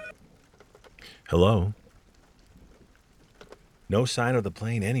 Hello? No sign of the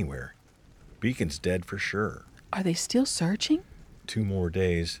plane anywhere. Beacon's dead for sure. Are they still searching? 2 more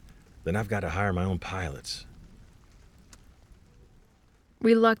days, then I've got to hire my own pilots.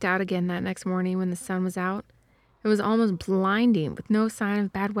 We lucked out again that next morning when the sun was out. It was almost blinding with no sign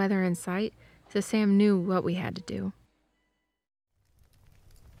of bad weather in sight, so Sam knew what we had to do.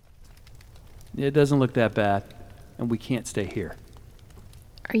 It doesn't look that bad, and we can't stay here.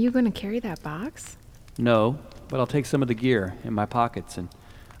 Are you going to carry that box? No, but I'll take some of the gear in my pockets and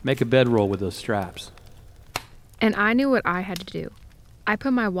make a bedroll with those straps. And I knew what I had to do. I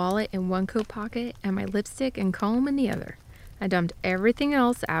put my wallet in one coat pocket and my lipstick and comb in the other. I dumped everything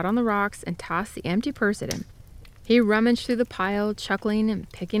else out on the rocks and tossed the empty purse at him. He rummaged through the pile, chuckling and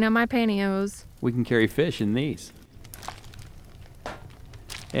picking up my pantyhose. We can carry fish in these.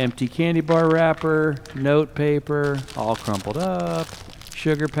 Empty candy bar wrapper, note paper, all crumpled up,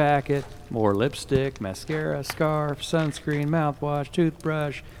 sugar packet, more lipstick, mascara, scarf, sunscreen, mouthwash,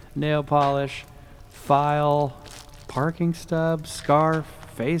 toothbrush, nail polish, file, parking stub, scarf,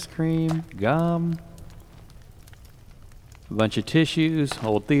 face cream, gum, a bunch of tissues,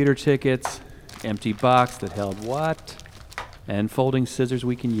 old theater tickets, Empty box that held what? And folding scissors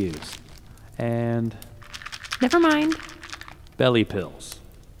we can use. And Never mind. belly pills.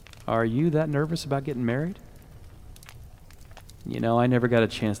 Are you that nervous about getting married? You know, I never got a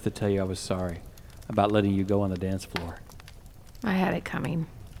chance to tell you I was sorry about letting you go on the dance floor. I had it coming.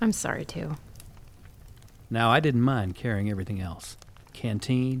 I'm sorry too. Now, I didn't mind carrying everything else.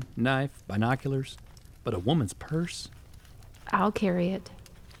 Canteen, knife, binoculars. But a woman's purse? I'll carry it.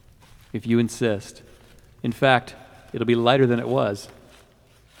 If you insist. In fact, it'll be lighter than it was.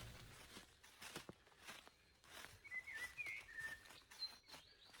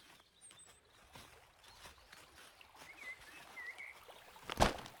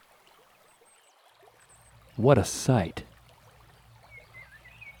 What a sight.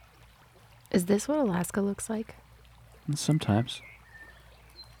 Is this what Alaska looks like? Sometimes.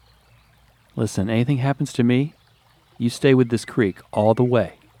 Listen, anything happens to me, you stay with this creek all the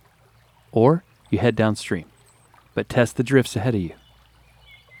way. Or you head downstream. But test the drifts ahead of you.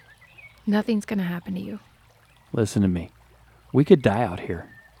 Nothing's gonna happen to you. Listen to me. We could die out here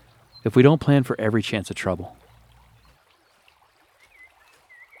if we don't plan for every chance of trouble.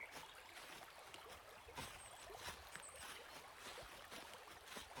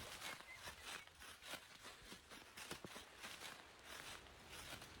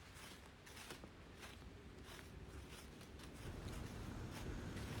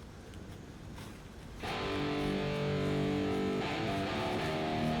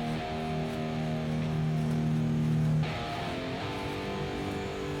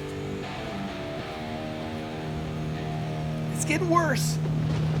 It's getting worse.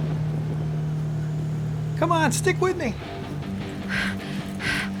 Come on, stick with me.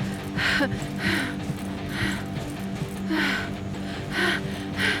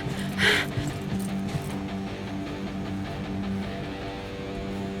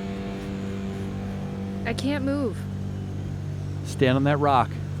 I can't move. Stand on that rock.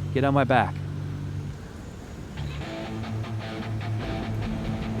 Get on my back.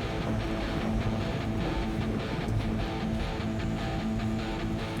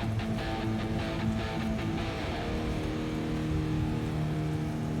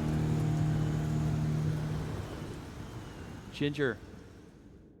 Ginger.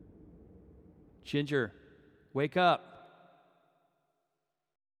 Ginger, wake up.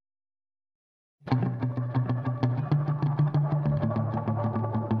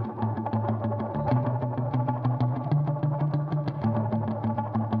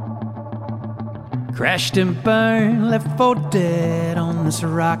 Crashed and burned, left for dead on this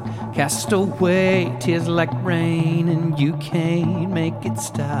rock. Cast away, tears like rain, and you can't make it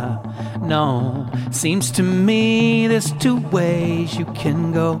stop. No, seems to me there's two ways you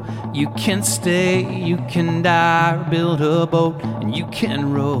can go. You can stay, you can die, or build a boat, and you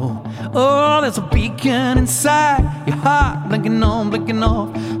can row. Oh, there's a beacon inside your heart, blinking on, blinking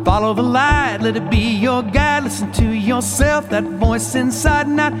off. Follow the light, let it be your guide. Listen to yourself, that voice inside,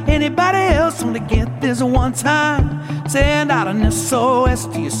 not anybody else. Only get this one time. Send out an SOS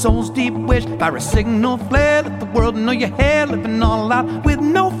to your soul's deep wish. Fire a signal flare, let the world know you're here. Living all out with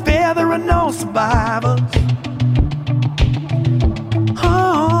no fear, there are no survivors.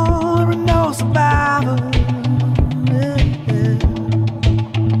 Oh, there are no survivors.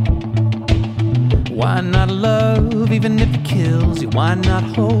 Why not love even if it kills you? Why not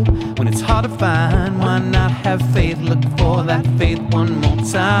hope when it's hard to find? Why not have faith, look for that faith one more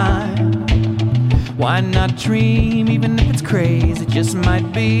time? Why not dream even if it's crazy? It just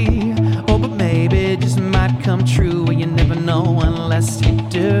might be, oh but maybe it just might come true. Well, you never know unless you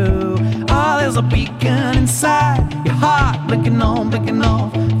do. Oh, there's a beacon inside your heart, blinking on, blinking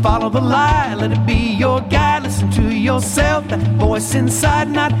off. Follow the light, let it be your guide. Listen to yourself, that voice inside,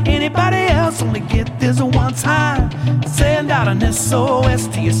 not anybody else. Only get this one time. Send out an SOS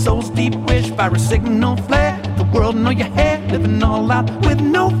to your soul's deep wish. Fire a signal flare, let the world know you're here. Living all out with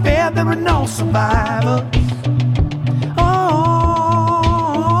no fear, there are no survivors.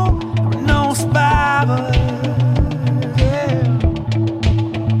 Oh, there are no survivors.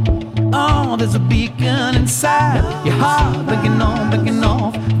 Oh, there's a beacon inside your heart, blinking on, blinking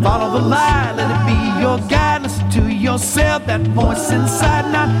off. Follow the light, let it be your guide. Listen to yourself, that voice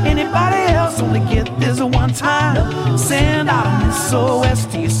inside, not anybody else. Only get this one time. Send out an SOS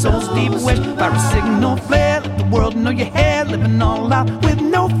to your soul's deep wish. Fire a signal flare, let the world know you're here. Living all out with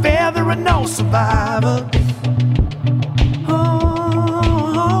no fear, there are no survivors.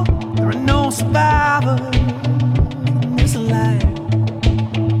 Oh, there are no survivors in this life.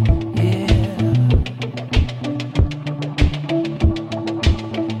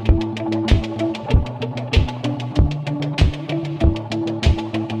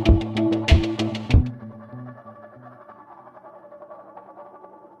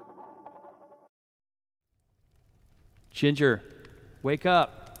 Ginger, wake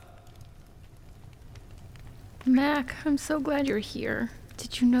up. Mac, I'm so glad you're here.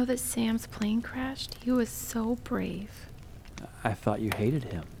 Did you know that Sam's plane crashed? He was so brave. I thought you hated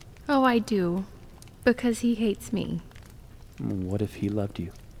him. Oh, I do. Because he hates me. What if he loved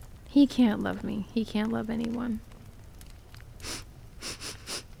you? He can't love me. He can't love anyone.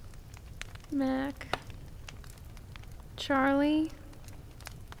 Mac. Charlie.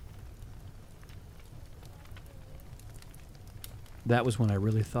 That was when I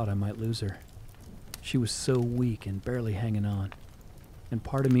really thought I might lose her. She was so weak and barely hanging on. And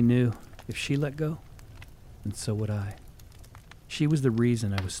part of me knew if she let go, then so would I. She was the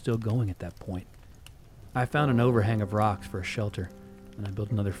reason I was still going at that point. I found an overhang of rocks for a shelter, and I built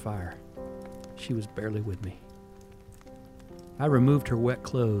another fire. She was barely with me. I removed her wet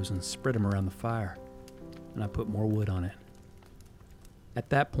clothes and spread them around the fire, and I put more wood on it. At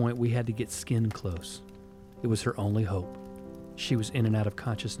that point, we had to get skin close. It was her only hope. She was in and out of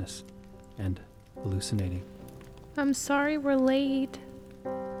consciousness and hallucinating. I'm sorry we're late.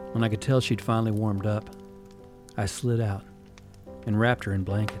 When I could tell she'd finally warmed up, I slid out and wrapped her in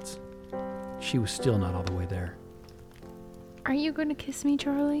blankets. She was still not all the way there. Are you going to kiss me,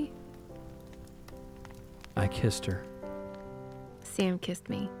 Charlie? I kissed her. Sam kissed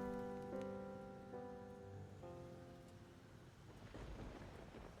me.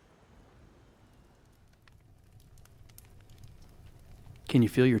 Can you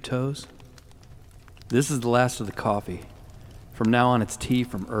feel your toes? This is the last of the coffee. From now on, it's tea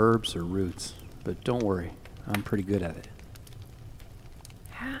from herbs or roots. But don't worry, I'm pretty good at it.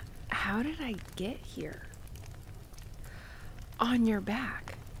 How did I get here? On your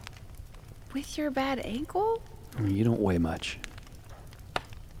back? With your bad ankle? You don't weigh much.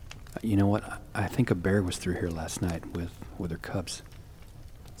 You know what? I think a bear was through here last night with her cubs.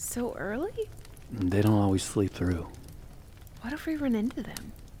 So early? They don't always sleep through. What if we run into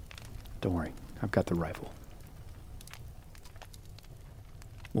them? Don't worry, I've got the rifle.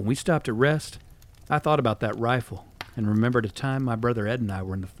 When we stopped to rest, I thought about that rifle and remembered a time my brother Ed and I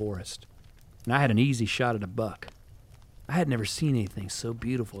were in the forest, and I had an easy shot at a buck. I had never seen anything so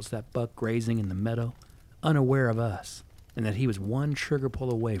beautiful as that buck grazing in the meadow, unaware of us, and that he was one trigger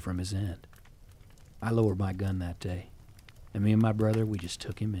pull away from his end. I lowered my gun that day, and me and my brother, we just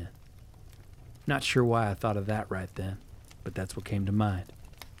took him in. Not sure why I thought of that right then, but that's what came to mind.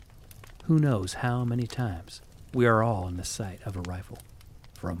 Who knows how many times we are all in the sight of a rifle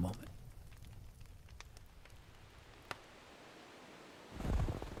for a moment.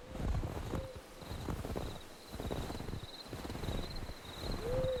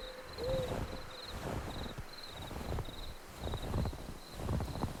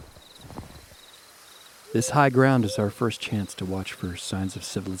 This high ground is our first chance to watch for signs of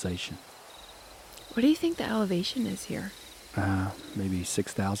civilization. What do you think the elevation is here? Maybe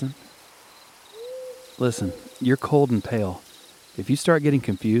 6,000? Listen, you're cold and pale. If you start getting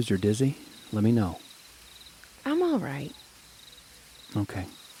confused or dizzy, let me know. I'm all right. Okay.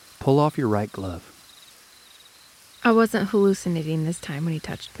 Pull off your right glove. I wasn't hallucinating this time when he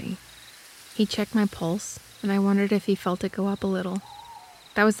touched me. He checked my pulse, and I wondered if he felt it go up a little.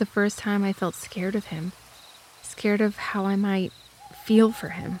 That was the first time I felt scared of him. Scared of how I might feel for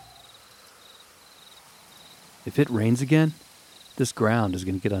him. If it rains again, this ground is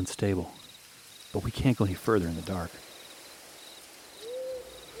going to get unstable. But we can't go any further in the dark.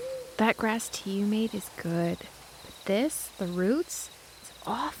 That grass tea you made is good. But this, the roots, it's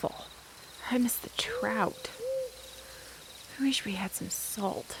awful. I miss the trout. I wish we had some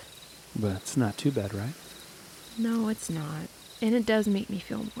salt. But it's not too bad, right? No, it's not. And it does make me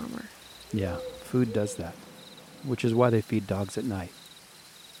feel warmer. Yeah, food does that. Which is why they feed dogs at night.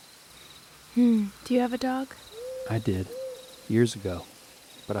 Do you have a dog? I did. Years ago.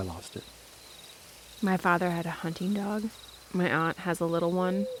 But I lost it. My father had a hunting dog. My aunt has a little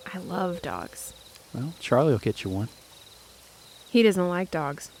one. I love dogs. Well, Charlie will get you one. He doesn't like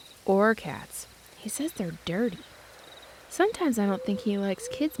dogs. Or cats. He says they're dirty. Sometimes I don't think he likes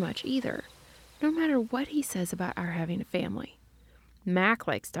kids much either. No matter what he says about our having a family. Mac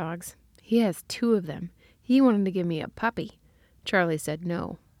likes dogs. He has 2 of them. He wanted to give me a puppy. Charlie said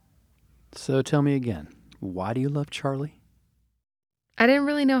no. So tell me again, why do you love Charlie? I didn't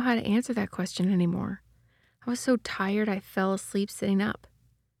really know how to answer that question anymore. I was so tired I fell asleep sitting up.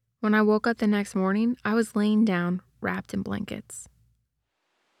 When I woke up the next morning, I was laying down, wrapped in blankets.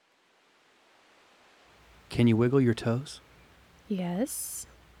 Can you wiggle your toes? Yes.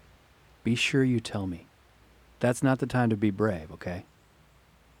 Be sure you tell me. That's not the time to be brave, okay?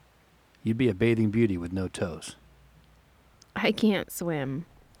 You'd be a bathing beauty with no toes. I can't swim.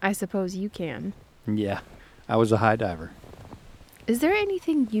 I suppose you can. Yeah, I was a high diver. Is there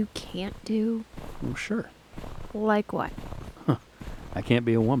anything you can't do? Well, sure. Like what? I can't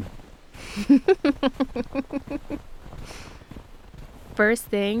be a woman. First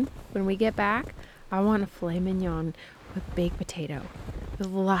thing, when we get back, I want a filet mignon with baked potato, with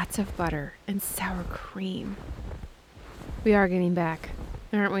lots of butter and sour cream. We are getting back,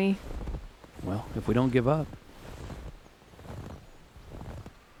 aren't we? Well, if we don't give up.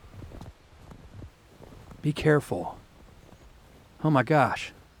 Be careful. Oh my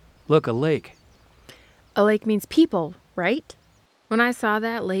gosh. Look, a lake. A lake means people, right? When I saw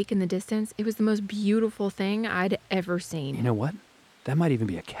that lake in the distance, it was the most beautiful thing I'd ever seen. You know what? That might even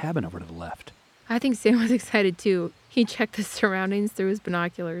be a cabin over to the left. I think Sam was excited too. He checked the surroundings through his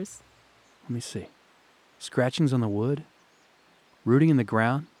binoculars. Let me see. Scratchings on the wood. Rooting in the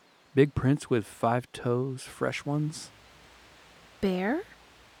ground. Big prints with 5 toes, fresh ones. Bear?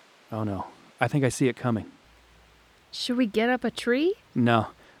 Oh no. I think I see it coming. Should we get up a tree? No.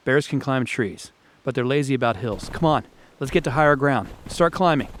 Bears can climb trees, but they're lazy about hills. Come on. Let's get to higher ground. Start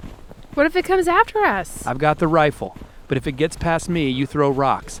climbing. What if it comes after us? I've got the rifle, but if it gets past me, you throw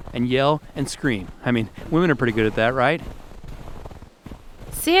rocks and yell and scream. I mean, women are pretty good at that, right?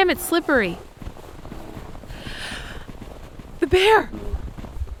 Sam, it's slippery. The bear!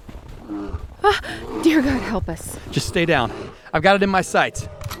 Ah, dear God, help us. Just stay down. I've got it in my sights.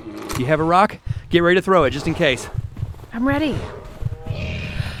 You have a rock? Get ready to throw it, just in case. I'm ready.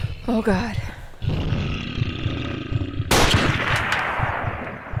 Oh, God.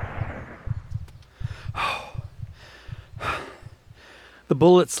 The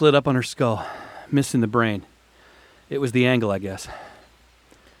bullet slid up on her skull, missing the brain. It was the angle, I guess.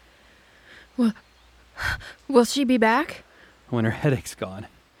 Well, will she be back? When her headache's gone,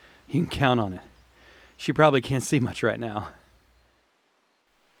 you can count on it. She probably can't see much right now.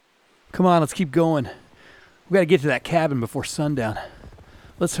 Come on, let's keep going. We gotta get to that cabin before sundown.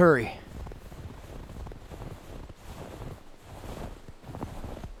 Let's hurry.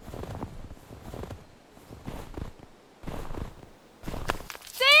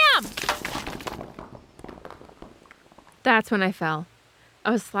 Sam! That's when I fell.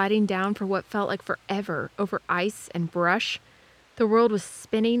 I was sliding down for what felt like forever over ice and brush. The world was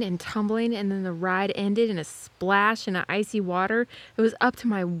spinning and tumbling, and then the ride ended in a splash in icy water. It was up to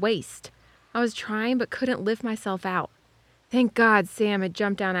my waist. I was trying but couldn't lift myself out. Thank God Sam had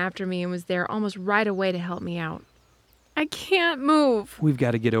jumped down after me and was there almost right away to help me out. I can't move. We've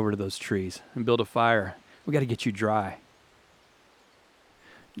got to get over to those trees and build a fire. We got to get you dry.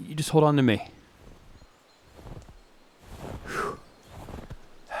 You just hold on to me.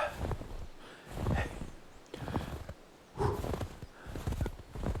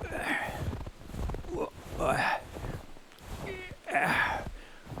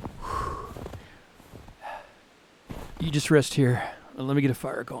 You just rest here. Let me get a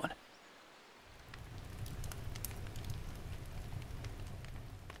fire going.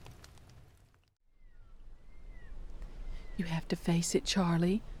 You have to face it,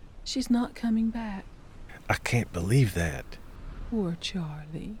 Charlie. She's not coming back. I can't believe that. Poor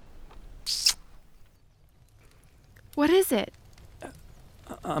Charlie. What is it?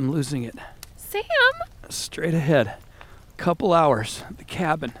 I'm losing it. Sam! Straight ahead. Couple hours. The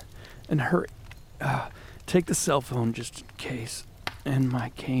cabin. And hurry. Take the cell phone just in case. And my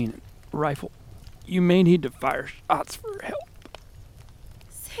cane and rifle. You may need to fire shots for help.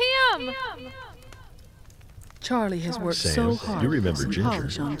 Sam! Charlie has worked Sam, so hard. you remember to Ginger.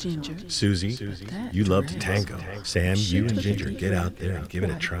 polish on Ginger. Susie, That you love to dress. tango. Sam, you and Ginger get out there and give it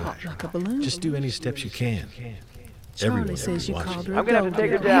a try. Pop like a balloon. Just do any steps you can. Charlie Everyone says you watching. called her I'm gonna have to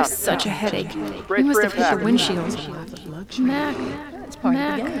take her I down. have such a headache. Brace You must for have hit the impact. windshield.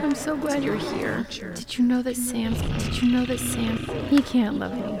 Mac, I'm so glad you're here. Did you know that Sam? He can't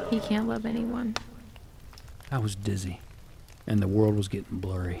love me. He can't love anyone. I was dizzy. And the world was getting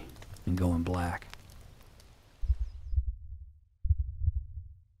blurry and going black.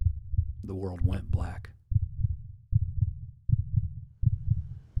 The world went black.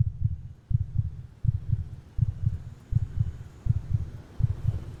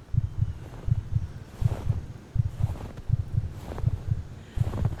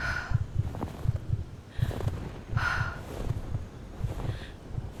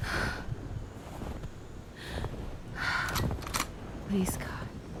 Please,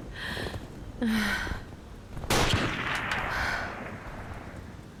 God.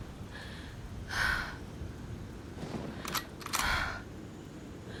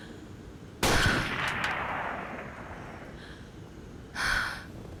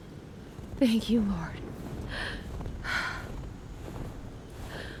 Thank you, Lord.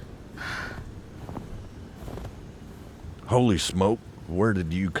 Holy smoke, where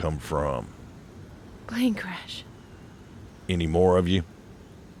did you come from? Plane crash. Any more of you?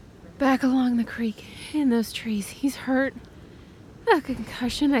 Back along the creek, in those trees. He's hurt. A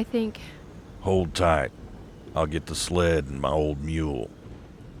concussion, I think. Hold tight. I'll get the sled and my old mule.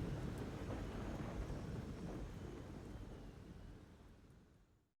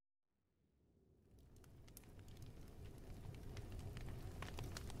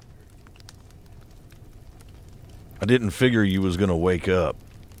 I didn't figure you was gonna wake up.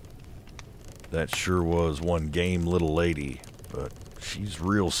 That sure was one game little lady, but she's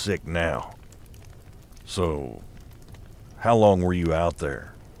real sick now. So, how long were you out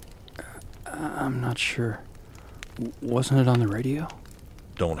there? I'm not sure. Wasn't it on the radio?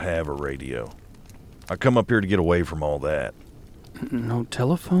 Don't have a radio. I come up here to get away from all that. No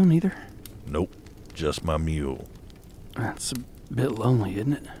telephone either? Nope, just my mule. That's a bit lonely,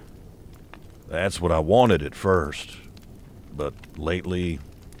 isn't it? That's what I wanted at first. But lately,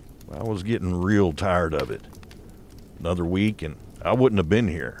 I was getting real tired of it. Another week and I wouldn't have been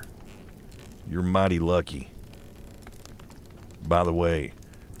here. You're mighty lucky. By the way,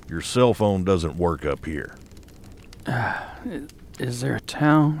 your cell phone doesn't work up here. Is there a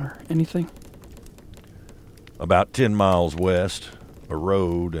town or anything? About 10 miles west, a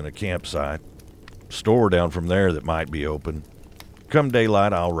road and a campsite. Store down from there that might be open. Come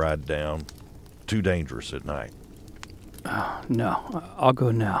daylight, I'll ride down. Too dangerous at night. No, I'll go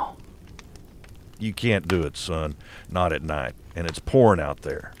now. You can't do it, son. Not at night. And it's pouring out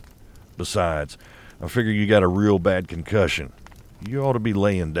there. Besides, I figure you got a real bad concussion. You ought to be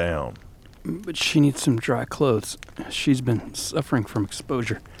laying down. But she needs some dry clothes. She's been suffering from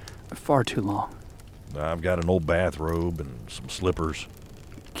exposure far too long. I've got an old bathrobe and some slippers.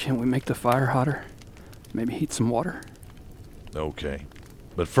 Can we make the fire hotter? Maybe heat some water? Okay.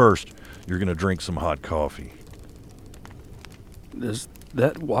 But first, you're going to drink some hot coffee. Does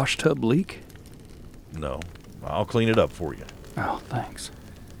that wash tub leak? No. I'll clean it up for you. Oh, thanks.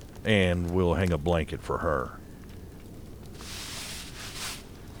 And we'll hang a blanket for her.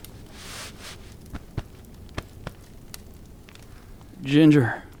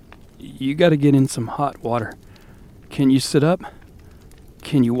 Ginger, you gotta get in some hot water. Can you sit up?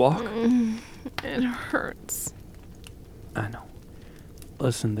 Can you walk? It hurts. I know.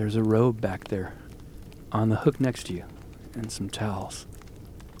 Listen, there's a robe back there on the hook next to you and some towels.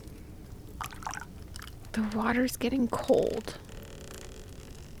 The water's getting cold.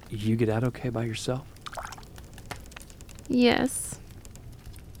 You get out okay by yourself? Yes.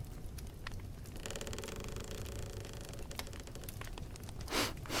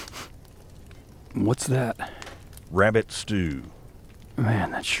 What's that? Rabbit stew.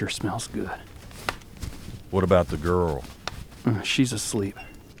 Man, that sure smells good. What about the girl? She's asleep.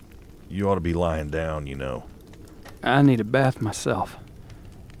 You ought to be lying down, you know. I need a bath myself.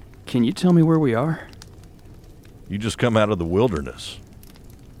 Can you tell me where we are? You just come out of the wilderness.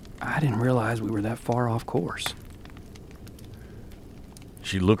 I didn't realize we were that far off course.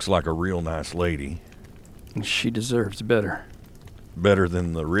 She looks like a real nice lady. She deserves better. Better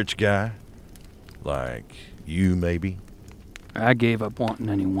than the rich guy? Like you, maybe? I gave up wanting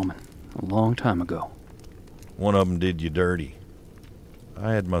any woman a long time ago. One of them did you dirty.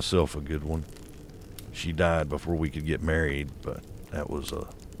 I had myself a good one. She died before we could get married, but that was a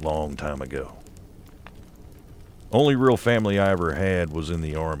long time ago. Only real family I ever had was in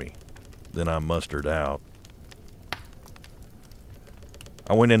the Army. Then I mustered out.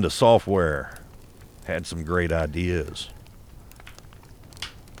 I went into software. Had some great ideas.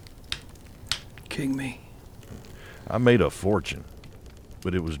 King me. I made a fortune,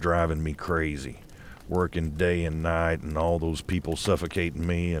 but it was driving me crazy. Working day and night and all those people suffocating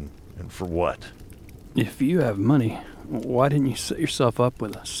me, and for what? If you have money, why didn't you set yourself up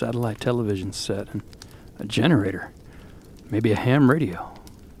with a satellite television set and a generator? Maybe a ham radio?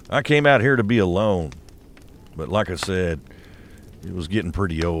 I came out here to be alone, but like I said, it was getting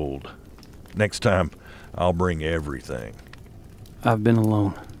pretty old. Next time, I'll bring everything. I've been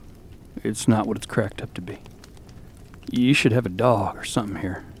alone. It's not what it's cracked up to be. You should have a dog or something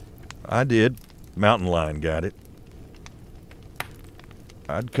here. I did. Mountain Lion got it.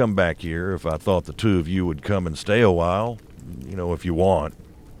 I'd come back here if I thought the two of you would come and stay a while. You know, if you want.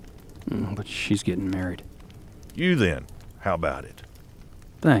 But she's getting married. You then. How about it?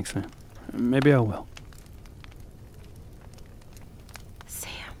 Thanks, man. Maybe I will.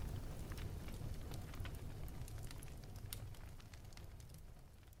 Sam.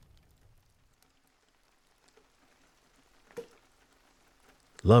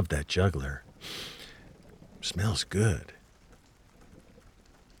 Love that juggler. Smells good.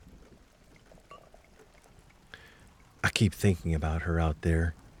 I keep thinking about her out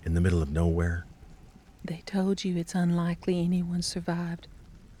there in the middle of nowhere. They told you it's unlikely anyone survived.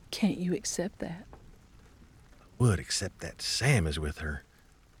 Can't you accept that? Would, except that Sam is with her.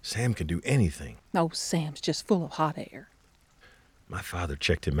 Sam can do anything. Oh, Sam's just full of hot air. My father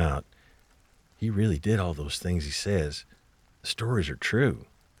checked him out. He really did all those things he says. The stories are true.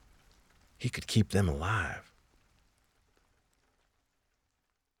 He could keep them alive.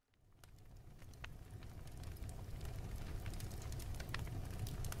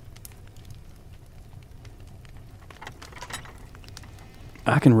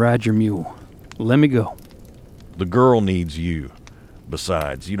 I can ride your mule. Let me go. The girl needs you.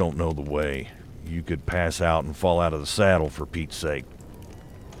 Besides, you don't know the way. You could pass out and fall out of the saddle, for Pete's sake.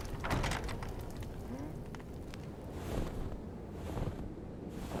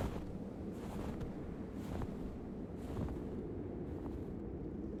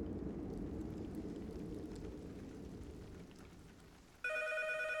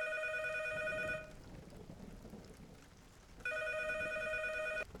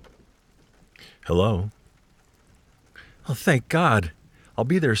 Hello? Oh, thank God. I'll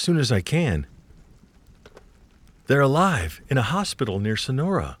be there as soon as I can. They're alive in a hospital near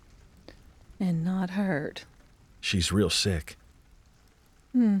Sonora. And not hurt. She's real sick.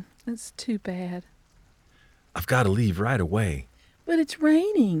 That's too bad. I've got to leave right away. But it's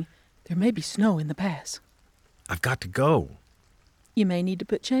raining. There may be snow in the pass. I've got to go. You may need to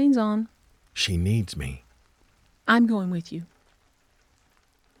put chains on. She needs me. I'm going with you.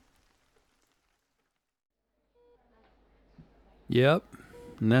 Yep,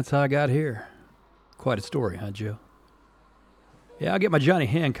 and that's how I got here. Quite a story, huh, Joe? Yeah, I'll get my Johnny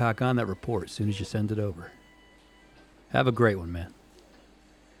Hancock on that report as soon as you send it over. Have a great one, man.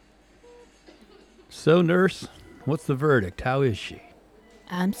 So, nurse, what's the verdict? How is she?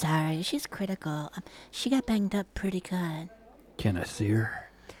 I'm sorry, she's critical. She got banged up pretty good. Can I see her?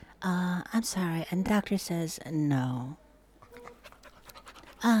 I'm sorry, and doctor says no.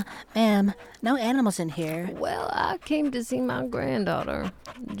 Ma'am, no animals in here. Well, I came to see my granddaughter,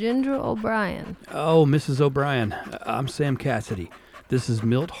 Ginger O'Brien. Oh, Mrs. O'Brien, I'm Sam Cassidy. This is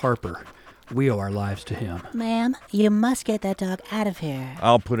Milt Harper. We owe our lives to him. Ma'am, you must get that dog out of here.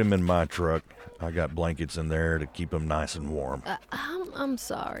 I'll put him in my truck. I got blankets in there to keep him nice and warm. I'm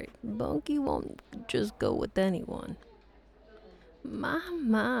sorry. Bunky won't just go with anyone.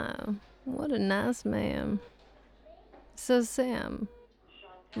 My, what a nice man. So, Sam,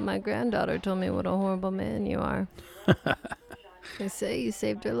 my granddaughter told me what a horrible man you are. They say you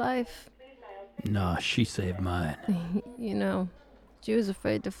saved her life. Nah, she saved mine. You know, she was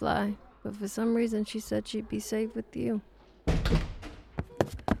afraid to fly, but for some reason she said she'd be safe with you.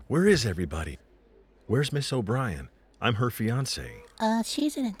 Where is everybody? Where's Miss O'Brien? I'm her fiancé.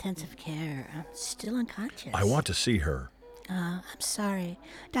 She's in intensive care. Still unconscious. I want to see her. I'm sorry.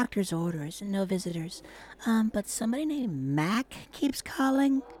 Doctor's orders, no visitors. But somebody named Mac keeps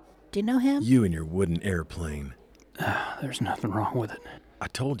calling. Do you know him? You and your wooden airplane. There's nothing wrong with it. I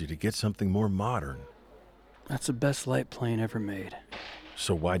told you to get something more modern. That's the best light plane ever made.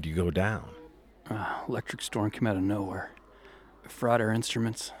 So why'd you go down? Electric storm came out of nowhere. Fried our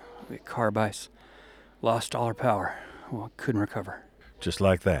instruments. We had carb ice. Lost all our power. Well, couldn't recover. Just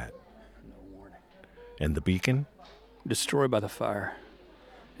like that? No warning. And the beacon? Destroyed by the fire.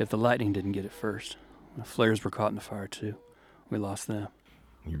 If the lightning didn't get it first. The flares were caught in the fire, too. We lost them.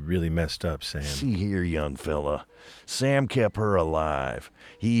 You really messed up, Sam. See here, young fella. Sam kept her alive.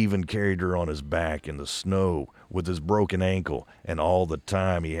 He even carried her on his back in the snow with his broken ankle, and all the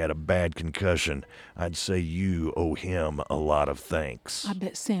time he had a bad concussion. I'd say you owe him a lot of thanks. I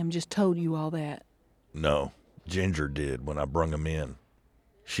bet Sam just told you all that. No, Ginger did when I brung him in.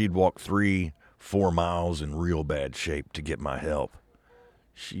 She'd walk 3-4 miles in real bad shape to get my help.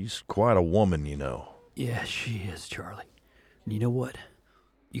 She's quite a woman, you know. Yeah, she is, Charlie. And you know what?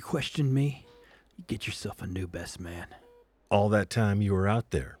 You questioned me, you get yourself a new best man. All that time you were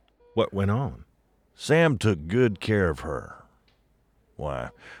out there, what went on? Sam took good care of her.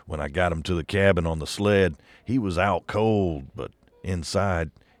 Why, when I got him to the cabin on the sled, he was out cold, but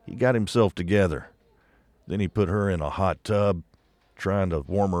inside, he got himself together. Then he put her in a hot tub, trying to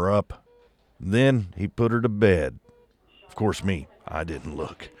warm her up. Then he put her to bed. Of course, I didn't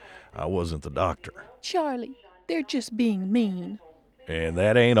look. I wasn't the doctor. Charlie, they're just being mean. And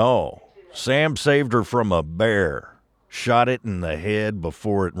that ain't all. Sam saved her from a bear. Shot it in the head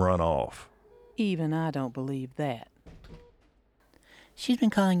before it run off. Even I don't believe that. She's been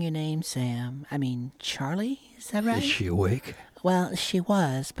calling your name, Sam. I mean, Charlie? Is that right? Is she awake? Well, she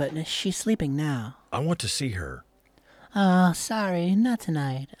was, but she's sleeping now. I want to see her. Oh, sorry, not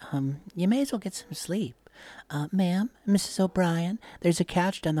tonight. You may as well get some sleep. Ma'am, Mrs. O'Brien, there's a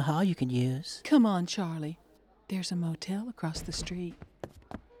couch down the hall you can use. Come on, Charlie. There's a motel across the street.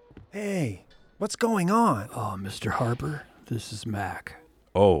 Hey, what's going on? Oh, Mr. Harper, this is Mac.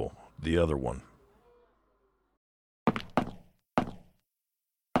 Oh, the other one.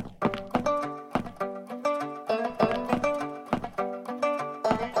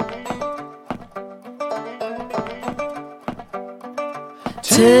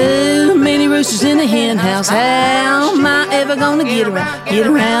 Too many roosters in the hen house. How am I ever gonna get around here,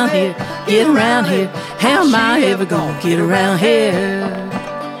 get around here? How am I ever gonna get around here?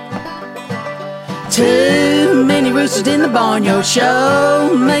 Too many roosters in the barnyard.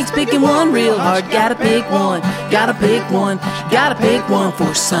 Show makes picking one real hard. Gotta pick one, gotta pick one, gotta pick one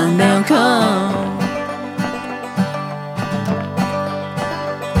for sundown come.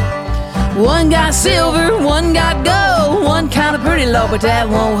 One got silver, one got gold. One kinda pretty low, but that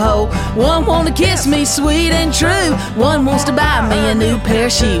won't hold. One wanna kiss me sweet and true. One wants to buy me a new pair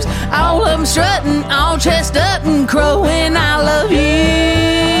of shoes. All of them strutting, all chest up and crowing, I love you.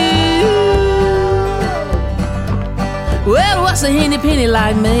 Well, what's a henny penny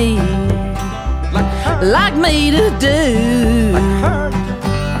like me? Like me to do?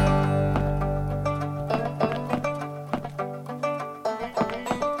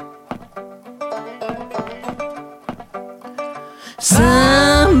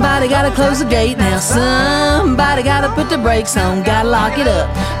 Somebody gotta close the gate now. Somebody gotta put the brakes on. Gotta lock it up,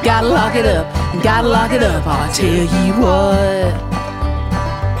 gotta lock it up, gotta lock it up. Oh, I tell you what,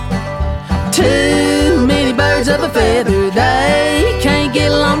 too many birds of a feather, they can't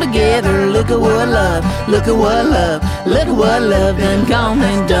get along together. Look at what love, look at what love, look at what love done gone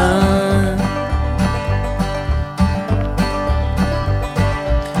and done.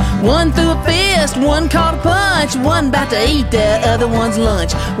 One threw a fist, one caught a punch. One about to eat the other one's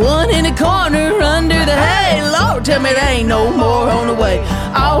lunch. One in a corner under the hay. Lord, tell me there ain't no more on the way.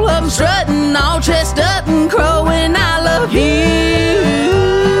 All of them strutting, all chest up and crowing, I love you.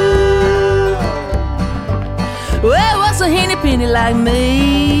 Well, what's a henny penny like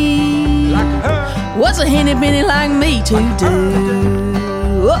me? What's a henny penny like me to do?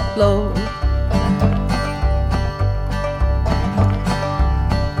 Oh, Lord.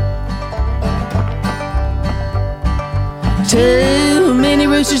 Too many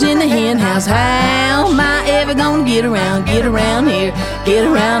roosters in the hen house. How am I ever gonna get around here, get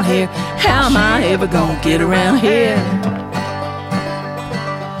around here? How am I ever gonna get around here?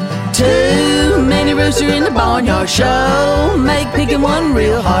 Too many roosters in the barnyard. Show make picking one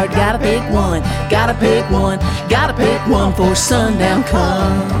real hard. Gotta pick one, gotta pick one, gotta pick one for sundown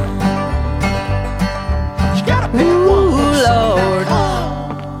come. Ooh, Lord.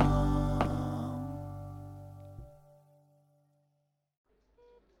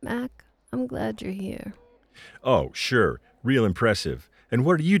 Mac, I'm glad you're here. Oh, sure. Real impressive. And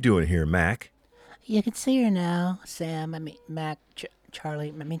what are you doing here, Mac? You can see her now, Sam. Mac,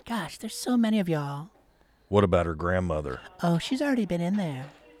 Charlie. Gosh, there's so many of y'all. What about her grandmother? Oh, she's already been in there.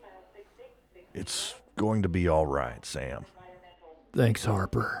 It's going to be all right, Sam. Thanks,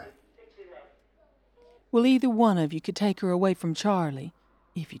 Harper. Well, either one of you could take her away from Charlie,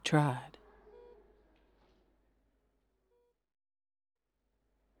 if you tried.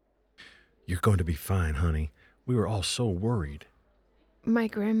 You're going to be fine, honey. We were all so worried. My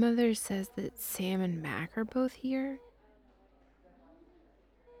grandmother says that Sam and Mac are both here.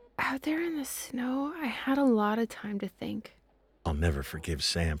 Out there in the snow, I had a lot of time to think. I'll never forgive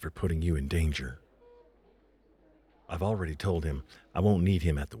Sam for putting you in danger. I've already told him I won't need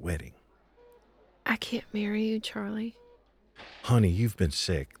him at the wedding. I can't marry you, Charlie. Honey, you've been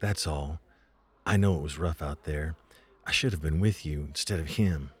sick, that's all. I know it was rough out there. I should have been with you instead of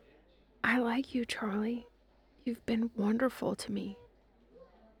him. I like you, Charlie. You've been wonderful to me.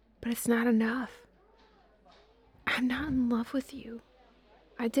 But it's not enough. I'm not in love with you.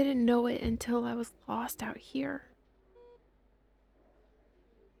 I didn't know it until I was lost out here.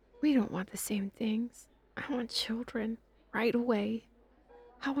 We don't want the same things. I want children right away.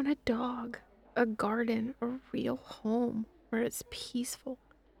 I want a dog, a garden, a real home where it's peaceful.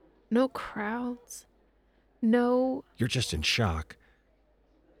 No crowds. No... You're just in shock.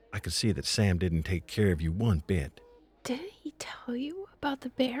 I could see that Sam didn't take care of you one bit. Didn't he tell you about the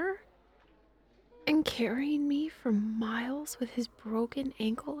bear? And carrying me for miles with his broken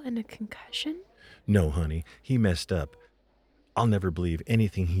ankle and a concussion? No, honey, he messed up. I'll never believe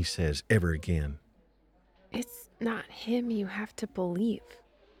anything he says ever again. It's not him you have to believe.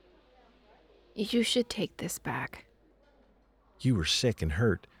 You should take this back. You were sick and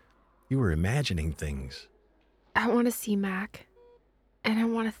hurt. You were imagining things. I want to see Mac. And I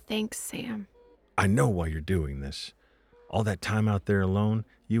want to thank Sam. I know why you're doing this. All that time out there alone,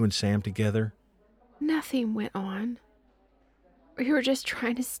 you and Sam together. Nothing went on. We were just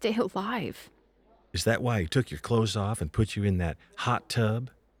trying to stay alive. Is that why he took your clothes off and put you in that hot tub?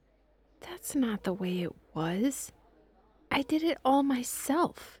 That's not the way it was. I did it all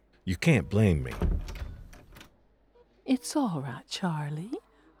myself. You can't blame me. It's all right, Charlie.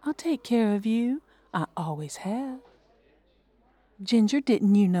 I'll take care of you. I always have. Ginger,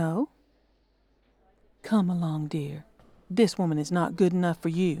 didn't you know? Come along, dear. This woman is not good enough for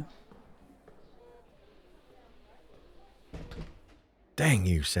you. Dang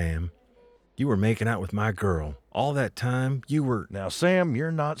you, Sam. You were making out with my girl. All that time, you were... Now, Sam,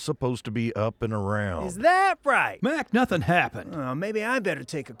 you're not supposed to be up and around. Is that right? Mac, nothing happened. Maybe I better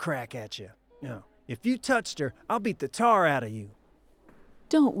take a crack at you. No, if you touched her, I'll beat the tar out of you.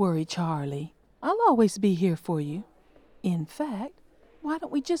 Don't worry, Charlie. I'll always be here for you. In fact, why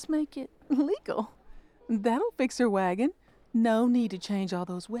don't we just make it legal? That'll fix her wagon. No need to change all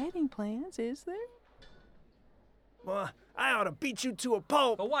those wedding plans, is there? Well, I ought to beat you to a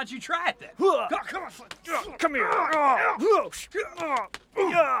pulp. Well, why'd you try it then? Come on, come here.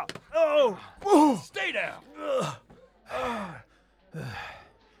 Stay down.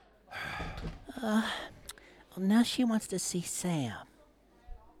 Well, now she wants to see Sam.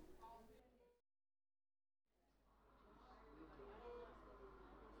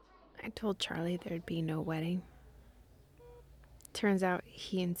 I told Charlie there'd be no wedding. Turns out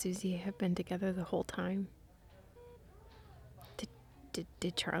he and Susie have been together the whole time.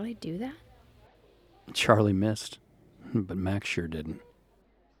 Did Charlie do that? Charlie missed, but Mac sure didn't.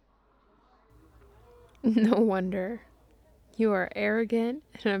 No wonder. You are arrogant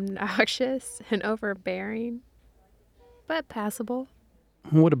and obnoxious and overbearing, but passable.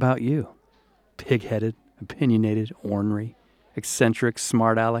 What about you? Pig-headed, opinionated, ornery, eccentric,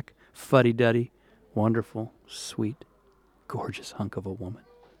 smart aleck, fuddy-duddy, wonderful, sweet, gorgeous hunk of a woman.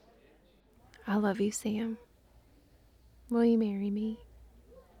 I love you, Sam. Will you marry me?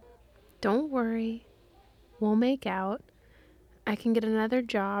 Don't worry. We'll make out. I can get another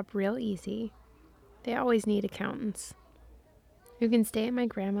job real easy. They always need accountants. You can stay at my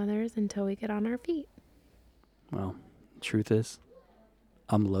grandmother's until we get on our feet. Well, the truth is,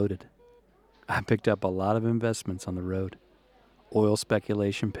 I'm loaded. I picked up a lot of investments on the road. Oil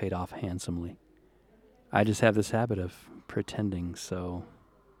speculation paid off handsomely. I just have this habit of pretending so...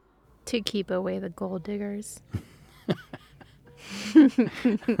 To keep away the gold diggers.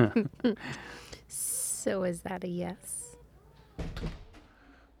 So is that a yes?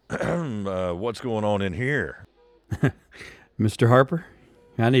 What's going on in here? Mr. Harper,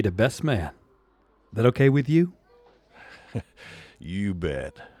 I need a best man. That okay with you? You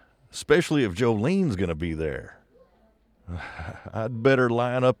bet. Especially if Jolene's going to be there. I'd better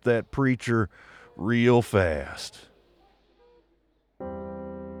line up that preacher real fast.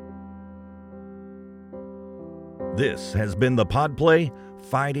 This has been the Podplay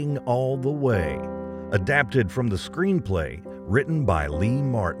Fighting All the Way, adapted from the screenplay written by Lee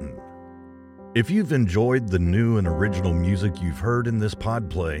Martin. If you've enjoyed the new and original music you've heard in this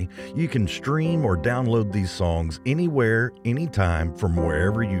Podplay, you can stream or download these songs anywhere, anytime from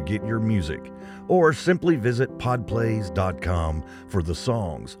wherever you get your music, or simply visit podplays.com for the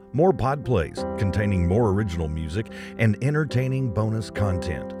songs, more Podplays containing more original music, and entertaining bonus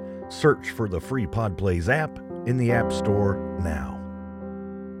content. Search for the free Podplays app in the App Store now.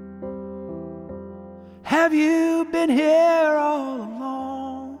 Have you been here all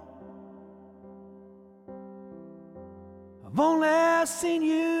along? I've only seen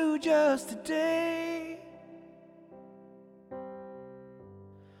you just today.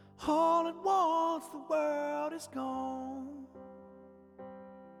 All at once the world is gone,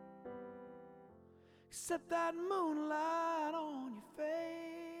 except that moonlight on your face.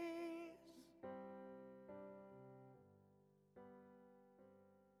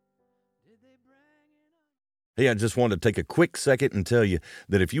 Hey, I just wanted to take a quick second and tell you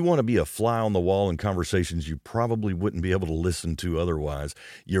that if you want to be a fly on the wall in conversations you probably wouldn't be able to listen to otherwise,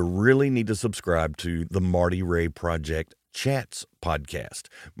 you really need to subscribe to the Marty Ray Project Chats podcast.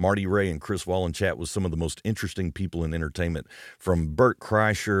 Marty Ray and Chris Wallen chat with some of the most interesting people in entertainment, from Bert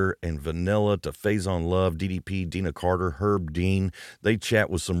Kreischer and Vanilla to Faison Love, DDP, Dina Carter, Herb Dean. They chat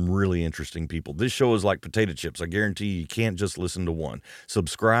with some really interesting people. This show is like potato chips. I guarantee you can't just listen to one.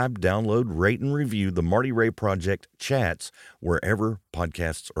 Subscribe, download, rate, and review the Marty Ray Project Chats wherever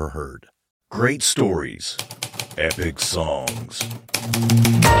podcasts are heard. Great stories, epic songs.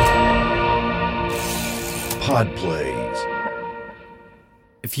 Podplays.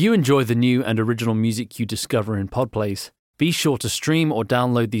 If you enjoy the new and original music you discover in Podplays, Be sure to stream or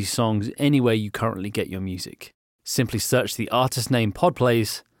download these songs anywhere you currently get your music. Simply search the artist name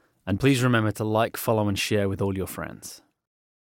Podplays, and please remember to like, follow, and share with all your friends.